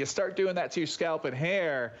 You start doing that to your scalp and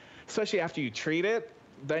hair, especially after you treat it,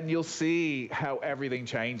 then you'll see how everything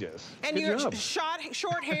changes. And your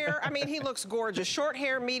short hair, I mean, he looks gorgeous. Short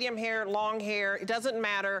hair, medium hair, long hair, it doesn't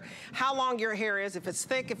matter how long your hair is, if it's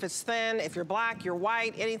thick, if it's thin, if you're black, you're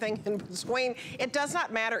white, anything in between. It does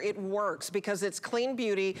not matter, it works because it's clean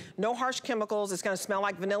beauty, no harsh chemicals. It's gonna smell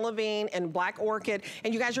like vanilla bean and black orchid.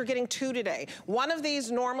 And you guys are getting 2 today. One of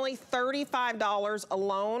these normally $35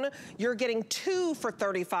 alone. You're getting 2 for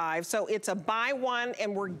 $35. So it's a buy one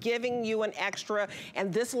and we're giving you an extra,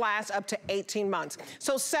 and this lasts up to 18 months.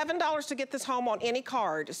 So $7 to get this home on any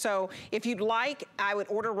card. So if you'd like, I would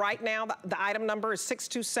order right now. The item number is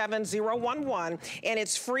 627011, and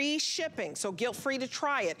it's free shipping, so guilt-free to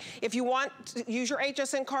try it. If you want to use your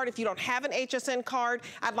HSN card, if you don't have an HSN card,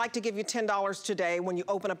 I'd like to give you $10 today when you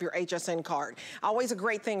open up your HSN card. Always a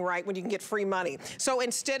great thing, right, when you can get free money. So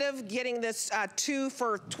instead of getting this 2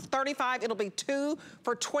 for $35, it'll be 2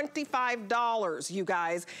 for $25, you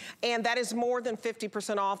guys. And that is more than 50%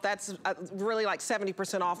 off. That's really like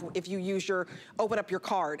 70% off if you use open up your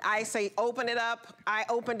card. I say open it up. I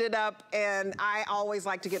opened it up, and I always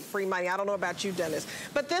like to get free money. I don't know about you, Dennis,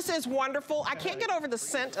 but this is wonderful. I can't get over the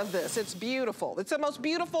scent of this. It's beautiful. It's the most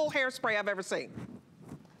beautiful hairspray I've ever seen.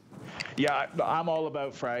 Yeah, I'm all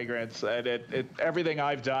about fragrance, and everything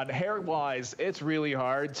I've done hair-wise, it's really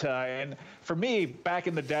hard to. And for me, back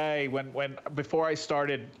in the day, before I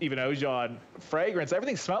started even Ojon, fragrance,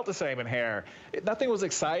 everything smelled the same in hair. Nothing was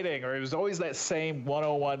exciting, or it was always that same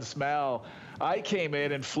 101 smell. I came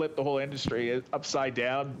in and flipped the whole industry upside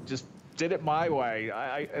down. Just did it my way.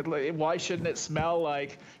 Why shouldn't it smell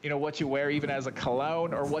like, what you wear even as a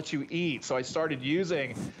cologne or what you eat? So I started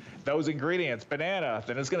using those ingredients, banana,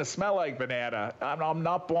 then it's going to smell like banana. I'm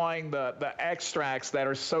not buying the extracts that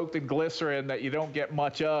are soaked in glycerin that you don't get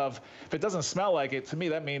much of. If it doesn't smell like it, to me,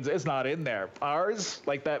 that means it's not in there. Ours,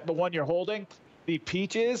 like the one you're holding, the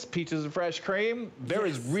peaches and fresh cream, there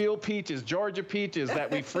is real peaches, Georgia peaches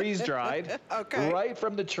that we freeze dried right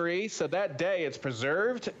from the tree. So that day it's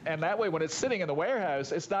preserved, and that way when it's sitting in the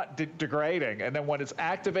warehouse, it's not degrading. And then when it's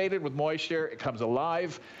activated with moisture, it comes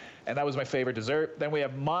alive. And that was my favorite dessert. Then we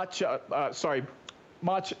have matcha love.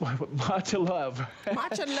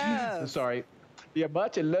 Matcha love. Sorry. Yeah,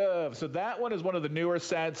 much love. So that one is one of the newer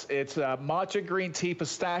scents. It's matcha green tea,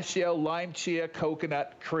 pistachio, lime chia,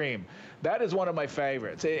 coconut cream. That is one of my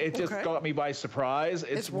favorites. It just got me by surprise.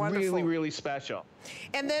 It's really, really special.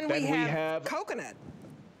 And then we have coconut.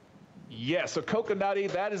 Yes, so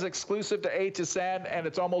coconutty, that is exclusive to HSN, and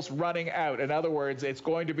it's almost running out. In other words, it's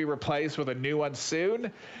going to be replaced with a new one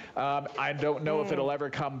soon. I don't know if it'll ever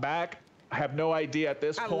come back. I have no idea at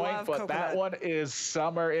this point, but coconut. That one is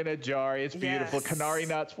summer in a jar. It's beautiful. Yes. Canary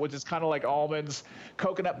nuts, which is kind of like almonds,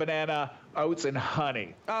 coconut, banana, oats, and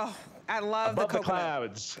honey. Oh, I love the coconut.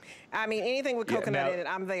 Clouds. I mean, anything with coconut in it,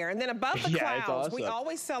 I'm there. And then above the clouds, awesome. We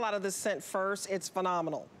always sell out of this scent first. It's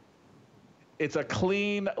phenomenal. It's a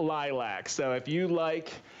clean lilac. So if you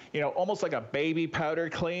like, you know, almost like a baby powder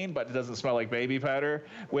clean, but it doesn't smell like baby powder,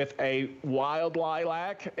 with a wild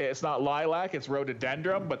lilac. It's not lilac, it's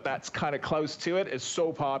rhododendron, but that's kind of close to it. It's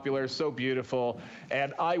so popular, so beautiful,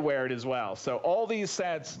 and I wear it as well. So all these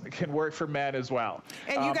scents can work for men as well.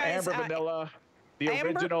 And you guys, Amber Vanilla, the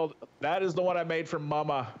original, that is the one I made for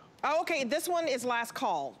Mama. Oh, okay, this one is last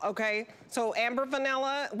call, okay? So Amber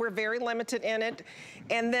Vanilla, we're very limited in it.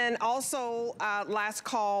 And then also last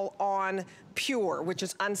call on Pure, which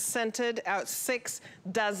is unscented, 6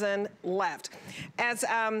 dozen left. As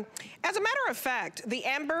a matter of fact, the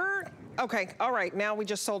Amber, okay, all right, now we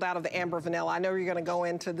just sold out of the Amber Vanilla. I know you're gonna go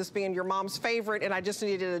into this being your mom's favorite, and I just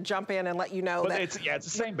needed to jump in and let you know that. It's the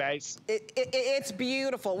same base. It's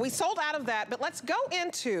beautiful. We sold out of that, but let's go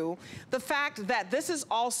into the fact that this is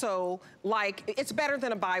also like, it's better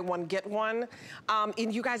than a buy one, get one.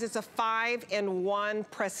 And you guys, it's a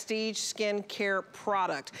 5-in-1 prestige skincare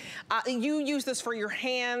product. You use this for your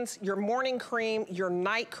hands, your morning cream, your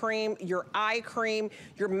night cream, your eye cream,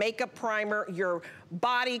 your makeup primer, your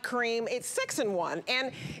body cream. It's 6-in-1.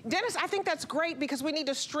 And Dennis, I think that's great because we need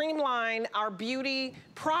to streamline our beauty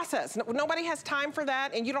process. Nobody has time for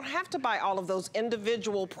that, and you don't have to buy all of those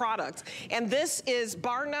individual products. And this is,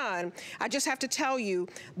 bar none, I just have to tell you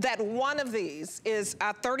that one of these is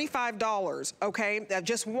 $35, okay?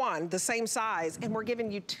 Just one, the same size, and we're giving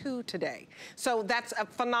you 2 today. So that's a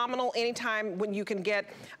phenomenal anytime when you can get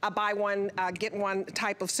a buy one, get one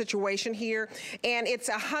type of situation here. And it's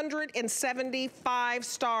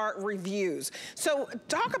 175-star reviews. So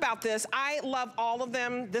talk about this. I love all of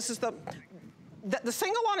them. This is the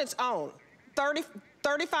single on its own,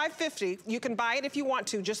 $35.50. You can buy it if you want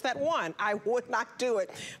to, just that one. I would not do it.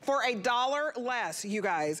 For $1 less, you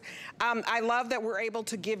guys. I love that we're able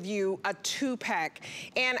to give you a 2-pack.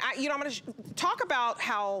 And I'm gonna talk about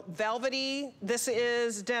how velvety this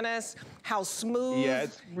is, Dennis, how smooth. Yeah,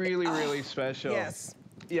 it's really, really special. Yes.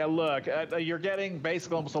 Yeah, look, you're getting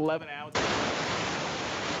basically almost 11 ounces.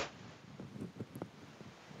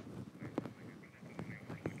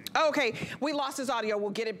 Okay, we lost his audio. We'll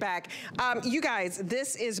get it back. You guys,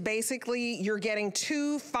 this is basically, you're getting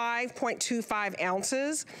 2 5.25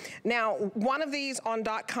 ounces. Now, one of these on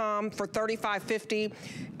 .com for $35.50.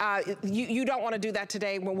 You don't want to do that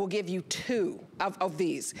today when we'll give you 2 of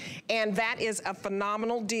these. And that is a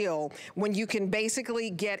phenomenal deal when you can basically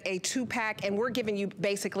get a 2-pack, and we're giving you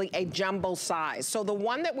basically a jumbo size. So the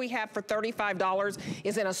one that we have for $35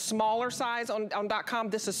 is in a smaller size on .com.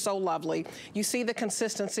 This is so lovely. You see the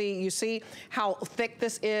consistency. You see how thick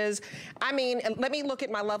this is. I mean, let me look at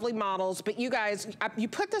my lovely models, but you guys, you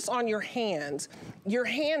put this on your hands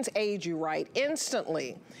age you right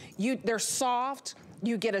instantly. They're soft,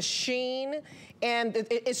 you get a sheen, and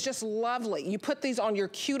it's just lovely. You put these on your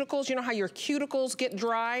cuticles. You know how your cuticles get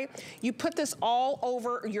dry? You put this all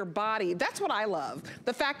over your body. That's what I love.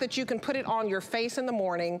 The fact that you can put it on your face in the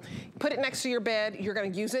morning, put it next to your bed, you're gonna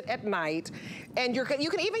use it at night, and you can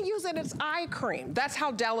even use it as eye cream. That's how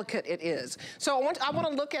delicate it is. So I want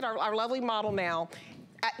to look at our lovely model now.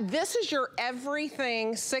 This is your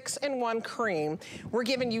everything 6-in-1 cream. We're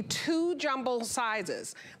giving you 2 jumbo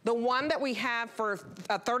sizes. The one that we have for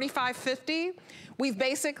 $35.50, we've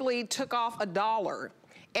basically took off $1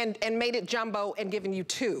 and made it jumbo and given you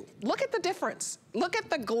 2. Look at the difference. Look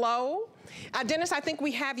at the glow. Dennis, I think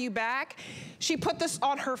we have you back. She put this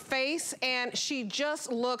on her face and she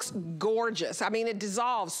just looks gorgeous. I mean, it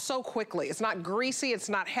dissolves so quickly. It's not greasy, it's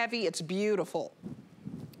not heavy, it's beautiful.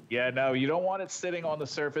 Yeah, no, you don't want it sitting on the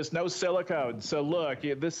surface. No silicone. So look,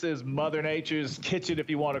 this is Mother Nature's kitchen, if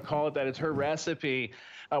you want to call it that. It's her recipe.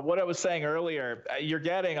 What I was saying earlier, you're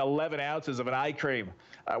getting 11 ounces of an eye cream.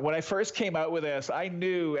 When I first came out with this, I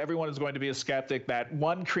knew everyone was going to be a skeptic that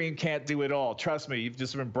one cream can't do it all. Trust me, you've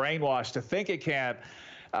just been brainwashed to think it can't.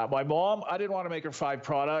 My mom, I didn't want to make her 5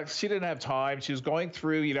 products. She didn't have time. She was going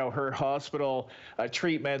through, her hospital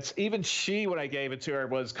treatments. Even she, when I gave it to her,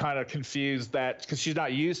 was kind of confused because she's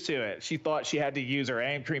not used to it. She thought she had to use her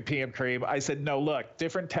AM cream, PM cream. I said, no, look,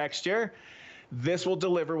 different texture. This will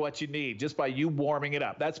deliver what you need just by you warming it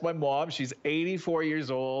up. That's my mom. She's 84 years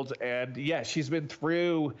old. And yeah, she's been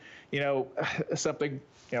through, something,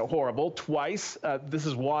 horrible twice. This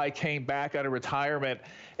is why I came back out of retirement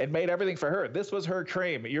and made everything for her. This was her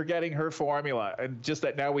cream. You're getting her formula. And just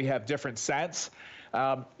that now we have different scents.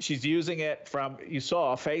 She's using it from, you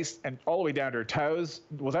saw, face and all the way down to her toes.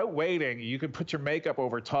 Without waiting, you can put your makeup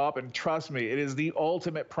over top. And trust me, it is the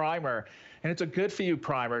ultimate primer. And it's a good for you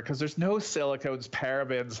primer because there's no silicones,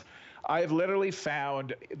 parabens. I've literally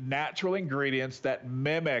found natural ingredients that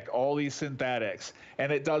mimic all these synthetics,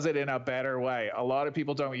 and it does it in a better way. A lot of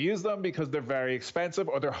people don't use them because they're very expensive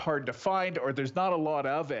or they're hard to find or there's not a lot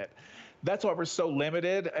of it. That's why we're so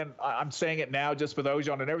limited, and I'm saying it now just with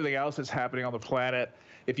ozone and everything else that's happening on the planet.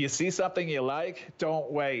 If you see something you like,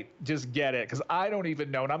 don't wait. Just get it, because I don't even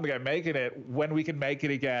know, and I'm the guy making it, when we can make it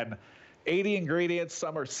again. 80 ingredients,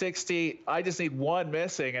 some are 60. I just need one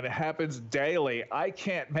missing, and it happens daily. I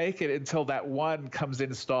can't make it until that one comes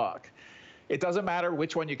in stock. It doesn't matter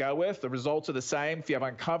which one you go with. The results are the same. If you have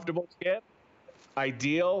uncomfortable skin,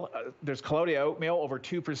 ideal. There's colloidal oatmeal, over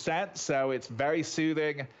 2%, so it's very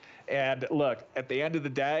soothing. And look, at the end of the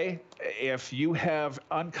day, if you have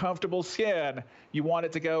uncomfortable skin, you want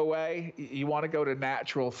it to go away, you want to go to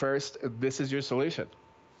natural first, this is your solution.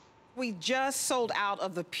 We just sold out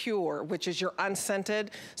of the Pure, which is your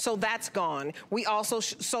unscented, so that's gone. We also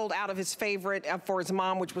sold out of his favorite for his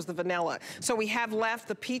mom, which was the vanilla. So we have left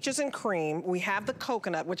the peaches and cream. We have the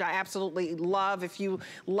coconut, which I absolutely love if you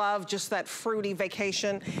love just that fruity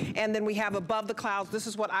vacation. And then we have Above the Clouds. This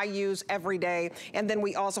is what I use every day. And then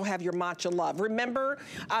we also have your Matcha Love. Remember,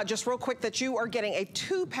 just real quick, that you are getting a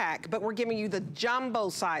 2-pack, but we're giving you the jumbo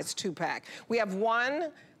size 2-pack. We have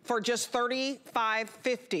one for just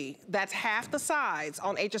 $35.50. That's half the size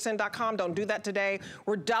on hsn.com. Don't do that today.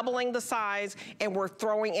 We're doubling the size and we're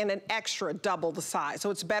throwing in an extra double the size. So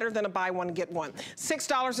it's better than a buy one, get one.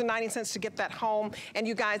 $6.90 to get that home. And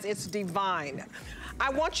you guys, it's divine. I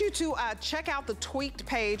want you to check out the tweaked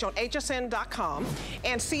page on hsn.com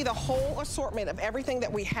and see the whole assortment of everything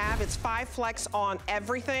that we have. It's 5 flex on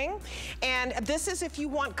everything. And this is if you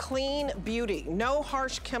want clean beauty, no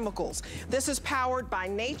harsh chemicals. This is powered by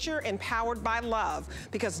nature and powered by love,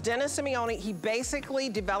 because Dennis Simeone, he basically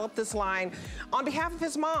developed this line on behalf of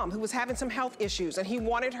his mom, who was having some health issues, and he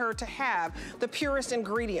wanted her to have the purest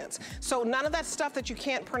ingredients. So none of that stuff that you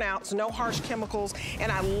can't pronounce, no harsh chemicals, and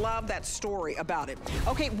I love that story about it.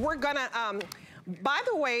 Okay, we're gonna, by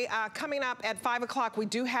the way, coming up at 5 o'clock, we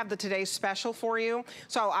do have the Today's Special for you.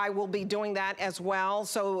 So I will be doing that as well.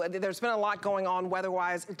 So there's been a lot going on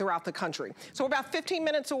weather-wise throughout the country. So we're about 15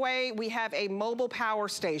 minutes away. We have a mobile power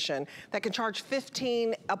station that can charge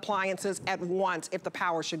 15 appliances at once if the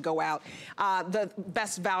power should go out. The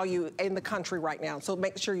best value in the country right now. So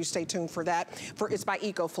make sure you stay tuned for that. It's by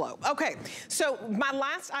EcoFlow. Okay, so my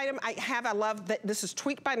last item I love that this is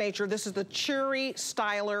Tweaked by Nature. This is the Cheery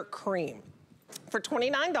Styler Cream for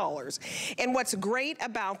 $29. And what's great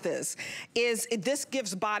about this is this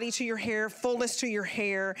gives body to your hair, fullness to your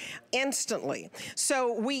hair instantly.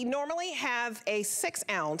 So we normally have a 6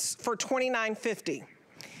 ounce for $29.50.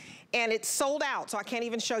 And it's sold out, so I can't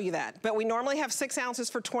even show you that. But we normally have 6 ounces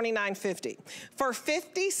for $29.50. For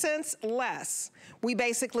 50 cents less, we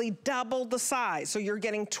basically doubled the size. So you're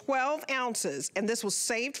getting 12 ounces, and this was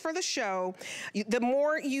saved for the show. The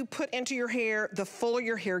more you put into your hair, the fuller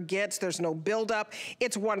your hair gets. There's no buildup.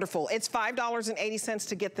 It's wonderful. It's $5.80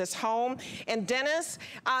 to get this home. And Dennis,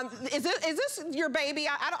 is this your baby?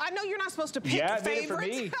 I know you're not supposed to pick favorites. Yeah, for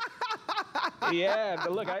me. Yeah,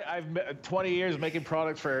 but look, I've 20 years making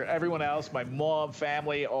products for everyone else, my mom,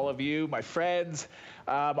 family, all of you, my friends.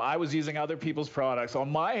 I was using other people's products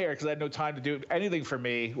on my hair because I had no time to do anything for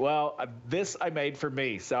me. Well, this I made for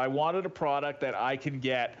me. So I wanted a product that I can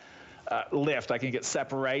get lift, I can get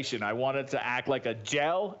separation. I wanted it to act like a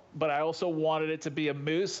gel, but I also wanted it to be a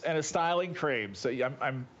mousse and a styling cream. So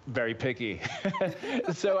I'm very picky.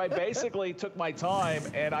 So I basically took my time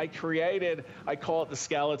and I created, I call it the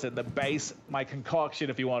skeleton, the base, my concoction,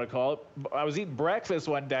 if you want to call it. I was eating breakfast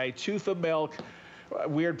one day, chufa milk,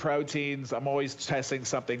 weird proteins. I'm always testing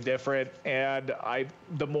something different. And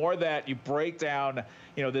the more that you break down,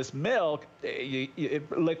 this milk,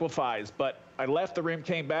 it liquefies. But I left the room,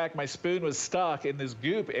 came back, my spoon was stuck in this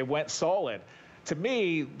goop. It went solid. To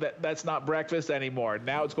me, that's not breakfast anymore.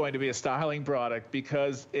 Now it's going to be a styling product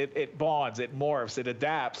because it bonds, it morphs, it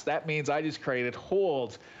adapts. That means I just created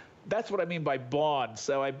holds. That's what I mean by bond.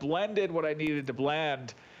 So I blended what I needed to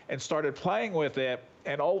blend and started playing with it.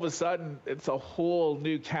 And all of a sudden, it's a whole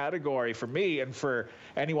new category for me and for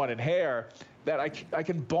anyone in hair that I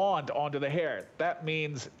can bond onto the hair. That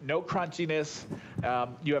means no crunchiness.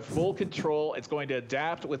 You have full control. It's going to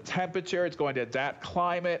adapt with temperature. It's going to adapt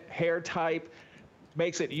climate, hair type,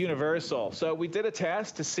 makes it universal. So we did a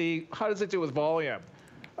test to see how does it do with volume.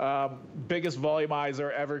 Biggest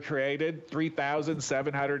volumizer ever created,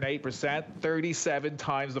 3,708%, 37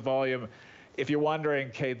 times the volume. If you're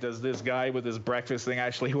wondering, Kate, does this guy with his breakfast thing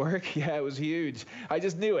actually work? Yeah, it was huge. I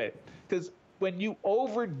just knew it. Because when you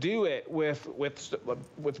overdo it with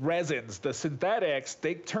resins, the synthetics,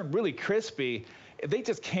 they turn really crispy. They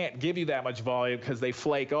just can't give you that much volume because they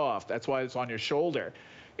flake off. That's why it's on your shoulder.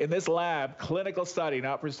 In this lab, clinical study,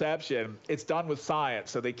 not perception, it's done with science.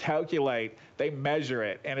 So they calculate, they measure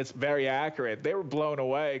it, and it's very accurate. They were blown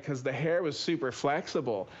away because the hair was super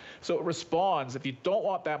flexible. So it responds. If you don't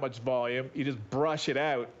want that much volume, you just brush it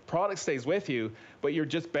out. Product stays with you, but you're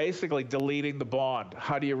just basically deleting the bond.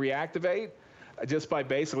 How do you reactivate? Just by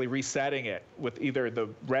basically resetting it with either the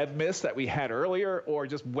red mist that we had earlier or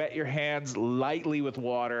just wet your hands lightly with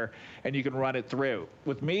water and you can run it through.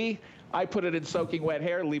 With me, I put it in soaking wet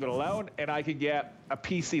hair, leave it alone, and I can get a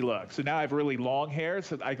PC look. So now I have really long hair,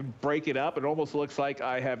 so I can break it up. It almost looks like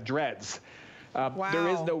I have dreads. Wow. There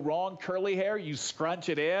is no wrong curly hair. You scrunch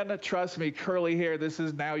it in. Trust me, curly hair, this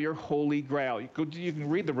is now your holy grail. You can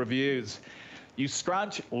read the reviews. You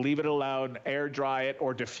scrunch, leave it alone, air dry it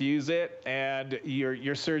or diffuse it, and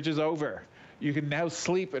your surge is over. You can now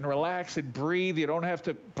sleep and relax and breathe. You don't have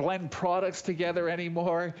to blend products together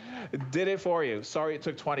anymore. It did it for you. Sorry it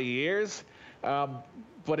took 20 years,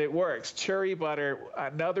 but it works. Cherry butter,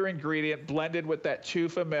 another ingredient blended with that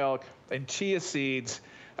chufa milk and chia seeds.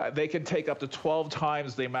 They can take up to 12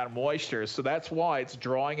 times the amount of moisture. So that's why it's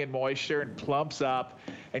drawing in moisture and plumps up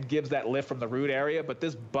and gives that lift from the root area. But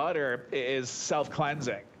this butter is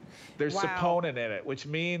self-cleansing. There's saponin in it, which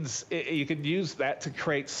means you can use that to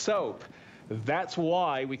create soap. That's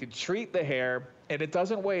why we can treat the hair and it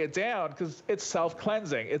doesn't weigh it down because it's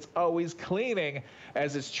self-cleansing. It's always cleaning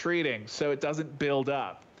as it's treating, so it doesn't build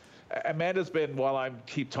up. Amanda's been, while I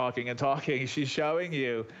keep talking and talking, she's showing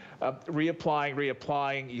you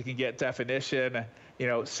reapplying. You can get definition,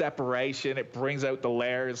 separation. It brings out the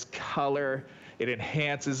layers, color. It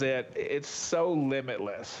enhances it. It's so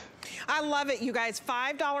limitless. I love it, you guys.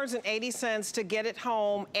 $5.80 to get it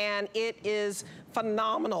home, and it is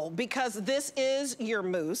phenomenal because this is your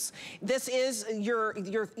mousse. This is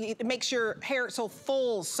it makes your hair so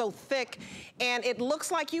full, so thick, and it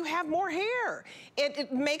looks like you have more hair.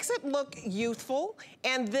 It makes it look youthful,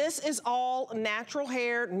 and this is all natural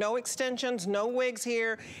hair, no extensions, no wigs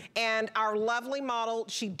here, and our lovely model,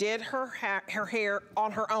 she did her hair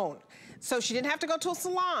on her own. So she didn't have to go to a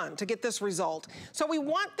salon to get this result. So we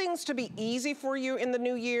want things to be easy for you in the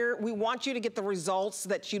new year. We want you to get the results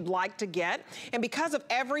that you'd like to get. And because of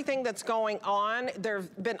everything that's going on, there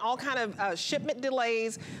have been all kind of shipment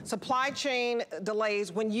delays, supply chain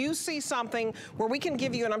delays. When you see something where we can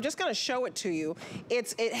give you, and I'm just gonna show it to you,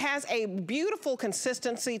 it has a beautiful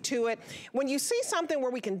consistency to it. When you see something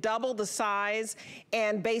where we can double the size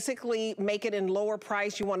and basically make it in lower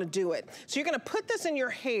price, you wanna do it. So you're gonna put this in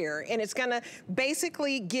your hair, and it's gonna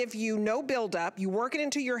basically give you no buildup. You work it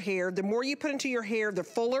into your hair. The more you put into your hair, the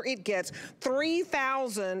fuller it gets.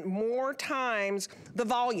 3,000 more times the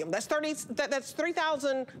volume. That's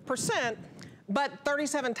 3,000%, but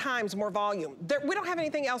 37 times more volume. We don't have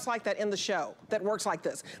anything else like that in the show that works like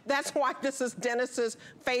this. That's why this is Dennis's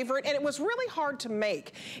favorite, and it was really hard to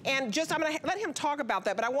make. And I'm gonna let him talk about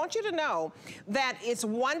that, but I want you to know that it's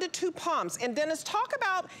 1 to 2 pumps. And Dennis, talk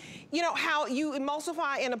about, how you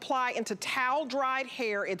emulsify and apply into towel-dried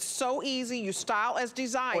hair. It's so easy, you style as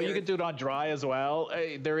desired. Well, you can do it on dry as well.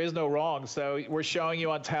 There is no wrong. So we're showing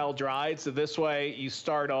you on towel-dried, so this way you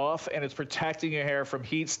start off and it's protecting your hair from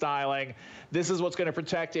heat styling. This is what's gonna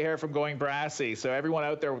protect your hair from going brassy. So everyone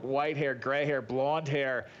out there with white hair, gray hair, blonde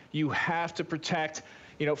hair, you have to protect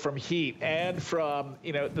from heat and from,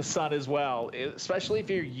 the sun as well, especially if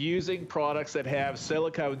you're using products that have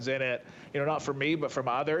silicones in it, not for me, but from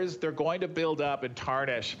others, they're going to build up and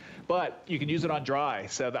tarnish, but you can use it on dry.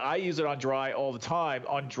 So I use it on dry all the time.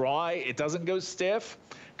 On dry, it doesn't go stiff,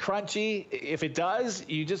 crunchy. If it does,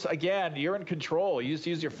 again, you're in control. You just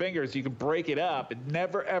use your fingers. You can break it up. It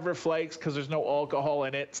never, ever flakes because there's no alcohol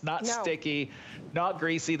in it. It's not sticky, not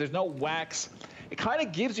greasy. There's no wax. it kind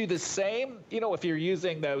of gives you the same, you know, if you're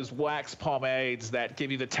using those wax pomades that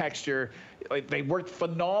give you the texture, like they work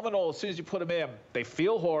phenomenal as soon as you put them in. They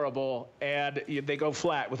feel horrible, and they go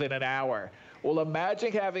flat within an hour. Well,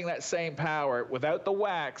 imagine having that same power without the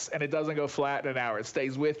wax, and it doesn't go flat in an hour. It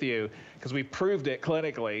stays with you, because we proved it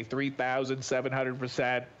clinically,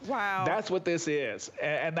 3,700%. Wow. That's what this is,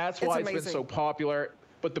 and that's why it's been so popular.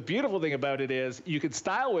 But the beautiful thing about it is you can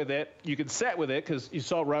style with it, you can set with it, because you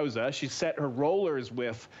saw Rosa, she set her rollers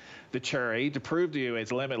with the cherry to prove to you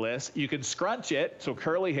it's limitless. You can scrunch it, so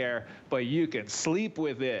curly hair, but you can sleep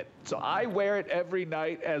with it. So I wear it every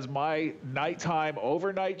night as my nighttime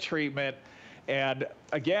overnight treatment. And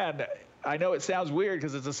again, I know it sounds weird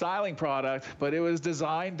because it's a styling product, but it was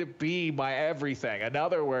designed to be my everything. In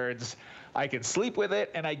other words, I can sleep with it,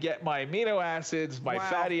 and I get my amino acids, my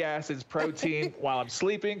fatty acids, protein while I'm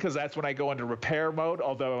sleeping, because that's when I go into repair mode,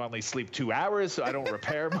 although I only sleep 2 hours, so I don't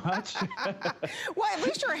repair much. Well, at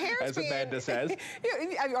least your hair's as Amanda says.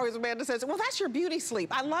 As Amanda says, well, that's your beauty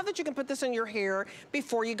sleep. I love that you can put this in your hair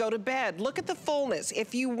before you go to bed. Look at the fullness.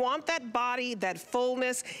 If you want that body, that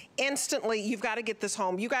fullness, instantly, you've got to get this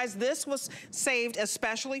home. You guys, this was saved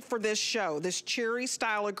especially for this show, this Cherry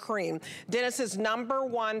Styler Cream. Dennis's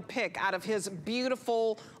 #1 pick out of his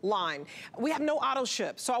beautiful line. We have no auto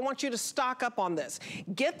ship, so I want you to stock up on this.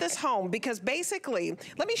 Get this home, because basically,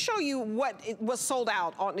 let me show you what it was sold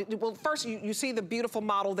out on. Well, first, you see the beautiful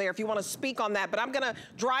model there if you want to speak on that, but I'm going to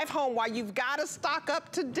drive home why you've got to stock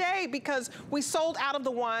up today, because we sold out of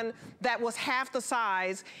the one that was half the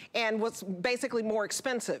size and was basically more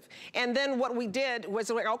expensive. And then what we did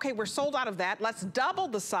was, okay, we're sold out of that. Let's double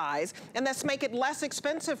the size, and let's make it less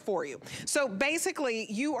expensive for you. So basically,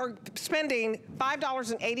 you are spending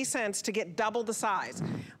 $5.80 to get double the size.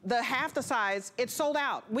 The half the size, it's sold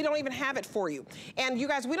out. We don't even have it for you. And you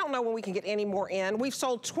guys, we don't know when we can get any more in. We've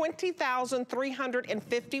sold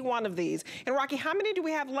 20,351 of these. And Rocky, how many do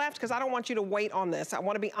we have left? Because I don't want you to wait on this. I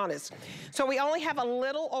want to be honest. So we only have a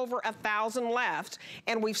little over 1,000 left,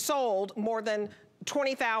 and we've sold more than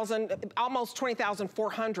 20,000, almost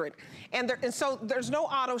 20,400. And so there's no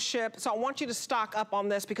auto ship, so I want you to stock up on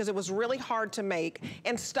this, because it was really hard to make,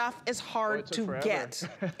 and stuff is hard to get.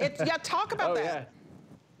 Yeah, talk about that. Yeah.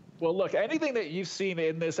 Well, look, anything that you've seen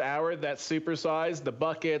in this hour that's supersized, the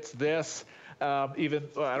buckets, this, even,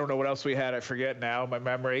 I don't know what else we had, I forget now, my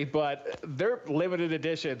memory, but they're limited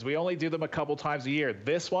editions. We only do them a couple times a year.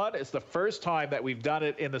 This one is the first time that we've done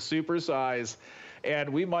it in the supersize.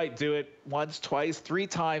 And we might do it once, twice, 3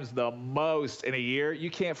 times the most in a year.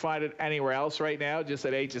 You can't find it anywhere else right now, just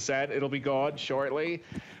at HSN. It'll be gone shortly.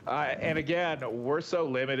 And again, we're so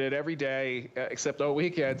limited every day, except on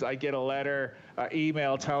weekends. I get a letter,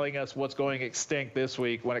 email telling us what's going extinct this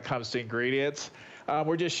week when it comes to ingredients.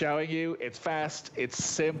 We're just showing you it's fast, it's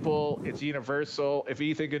simple, it's universal. If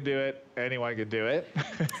Ethan can do it, anyone can do it.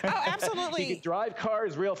 Oh, absolutely. He can drive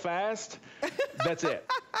cars real fast. That's it.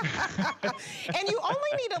 And you only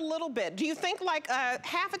need a little bit. Do you think like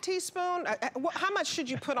half a teaspoon? How much should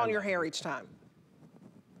you put on your hair each time?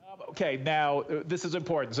 Okay, now this is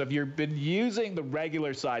important. So if you've been using the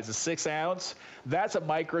regular size, the 6 ounce, that's a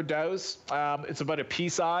micro dose. It's about a pea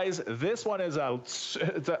size. This one is it's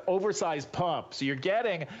an oversized pump. So you're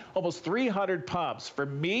getting almost 300 pumps. For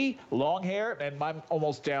me, long hair, and I'm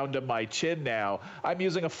almost down to my chin now, I'm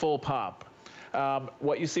using a full pump.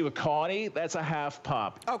 What you see with Connie, that's a half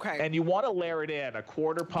pump. Okay. And you want to layer it in, a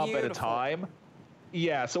quarter pump at a time.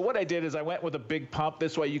 Yeah, so what I did is I went with a big pump.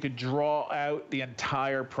 This way you could draw out the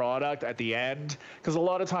entire product at the end. Because a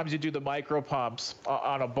lot of times you do the micro pumps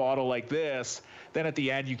on a bottle like this, then at the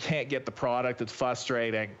end you can't get the product. It's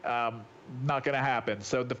frustrating. Not going to happen.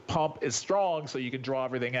 So the pump is strong so you can draw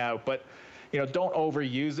everything out. But you know, don't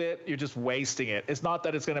overuse it. You're just wasting it. It's not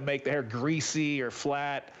that it's going to make the hair greasy or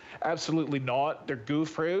flat. Absolutely not. They're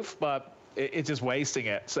goof proof, but it's just wasting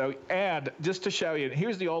it. So, and just to show you,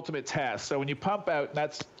 here's the ultimate test. So when you pump out,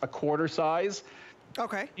 that's a quarter size.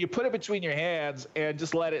 Okay. You put it between your hands and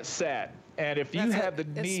just let it set. And if you have the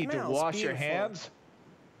need to wash your hands,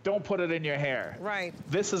 don't put it in your hair. Right.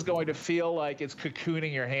 This is going to feel like it's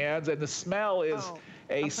cocooning your hands, and the smell is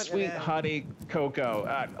a sweet honey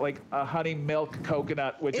cocoa, like a honey milk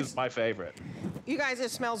coconut, which is my favorite. You guys, it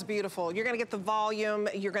smells beautiful. You're gonna get the volume,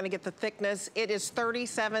 you're gonna get the thickness. It is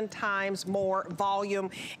 37 times more volume.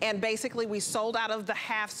 And basically we sold out of the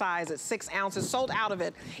half size at 6 ounces, sold out of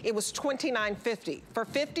it. It was $29.50. For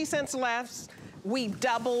 50 cents less, we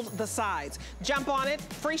doubled the size. Jump on it,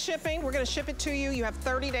 free shipping. We're gonna ship it to you. You have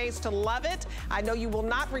 30 days to love it. I know you will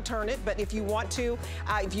not return it, but if you want to,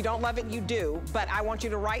 if you don't love it, you do. But I want you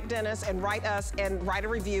to write Dennis and write us and write a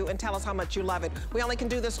review and tell us how much you love it. We only can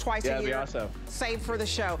do this twice a year. That'd be awesome. Save for the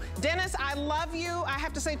show. Dennis, I love you. I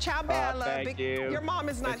have to say ciao bella. Thank you. Your mom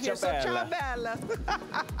is not here, so ciao bella.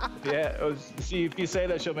 Yeah, see, if you say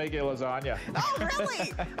that, she'll make you lasagna. Oh,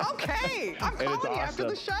 really? Okay. I'm calling you after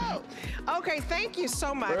the show. Okay, thank you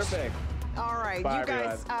so much. Perfect. All right, bye, you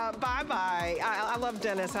guys, bye-bye. I love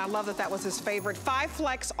Dennis, and I love that that was his favorite. 5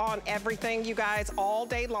 flex on everything, you guys, all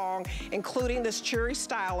day long, including this Cheery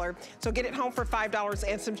Styler. So get it home for $5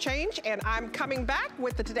 and some change, and I'm coming back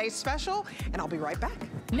with the Today's Special, and I'll be right back.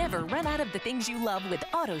 Never run out of the things you love with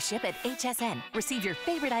Auto Ship at HSN. Receive your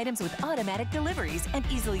favorite items with automatic deliveries and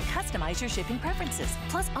easily customize your shipping preferences.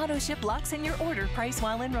 Plus, Auto Ship locks in your order price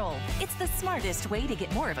while enrolled. It's the smartest way to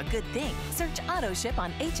get more of a good thing. Search Auto Ship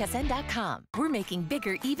on hsn.com. We're making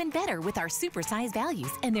bigger even better with our supersize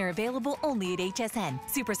values, and they're available only at HSN.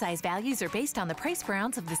 Supersize values are based on the price per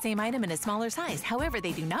ounce of the same item in a smaller size. However,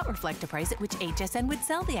 they do not reflect a price at which HSN would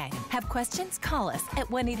sell the item. Have questions? Call us at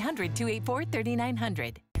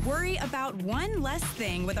 1-800-284-3900. Worry about one less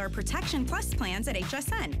thing with our Protection Plus plans at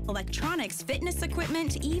HSN. Electronics, fitness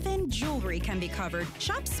equipment, even jewelry can be covered.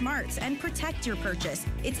 Shop smart and protect your purchase.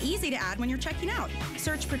 It's easy to add when you're checking out.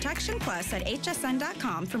 Search Protection Plus at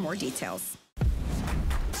hsn.com for more details.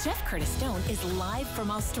 Chef Curtis Stone is live from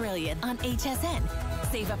Australia on HSN.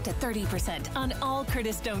 Save up to 30% on all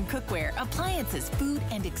Curtis Stone cookware, appliances, food,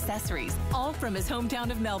 and accessories, all from his hometown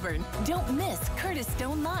of Melbourne. Don't miss Curtis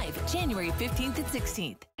Stone Live, January 15th and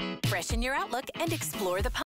 16th. Freshen your outlook and explore the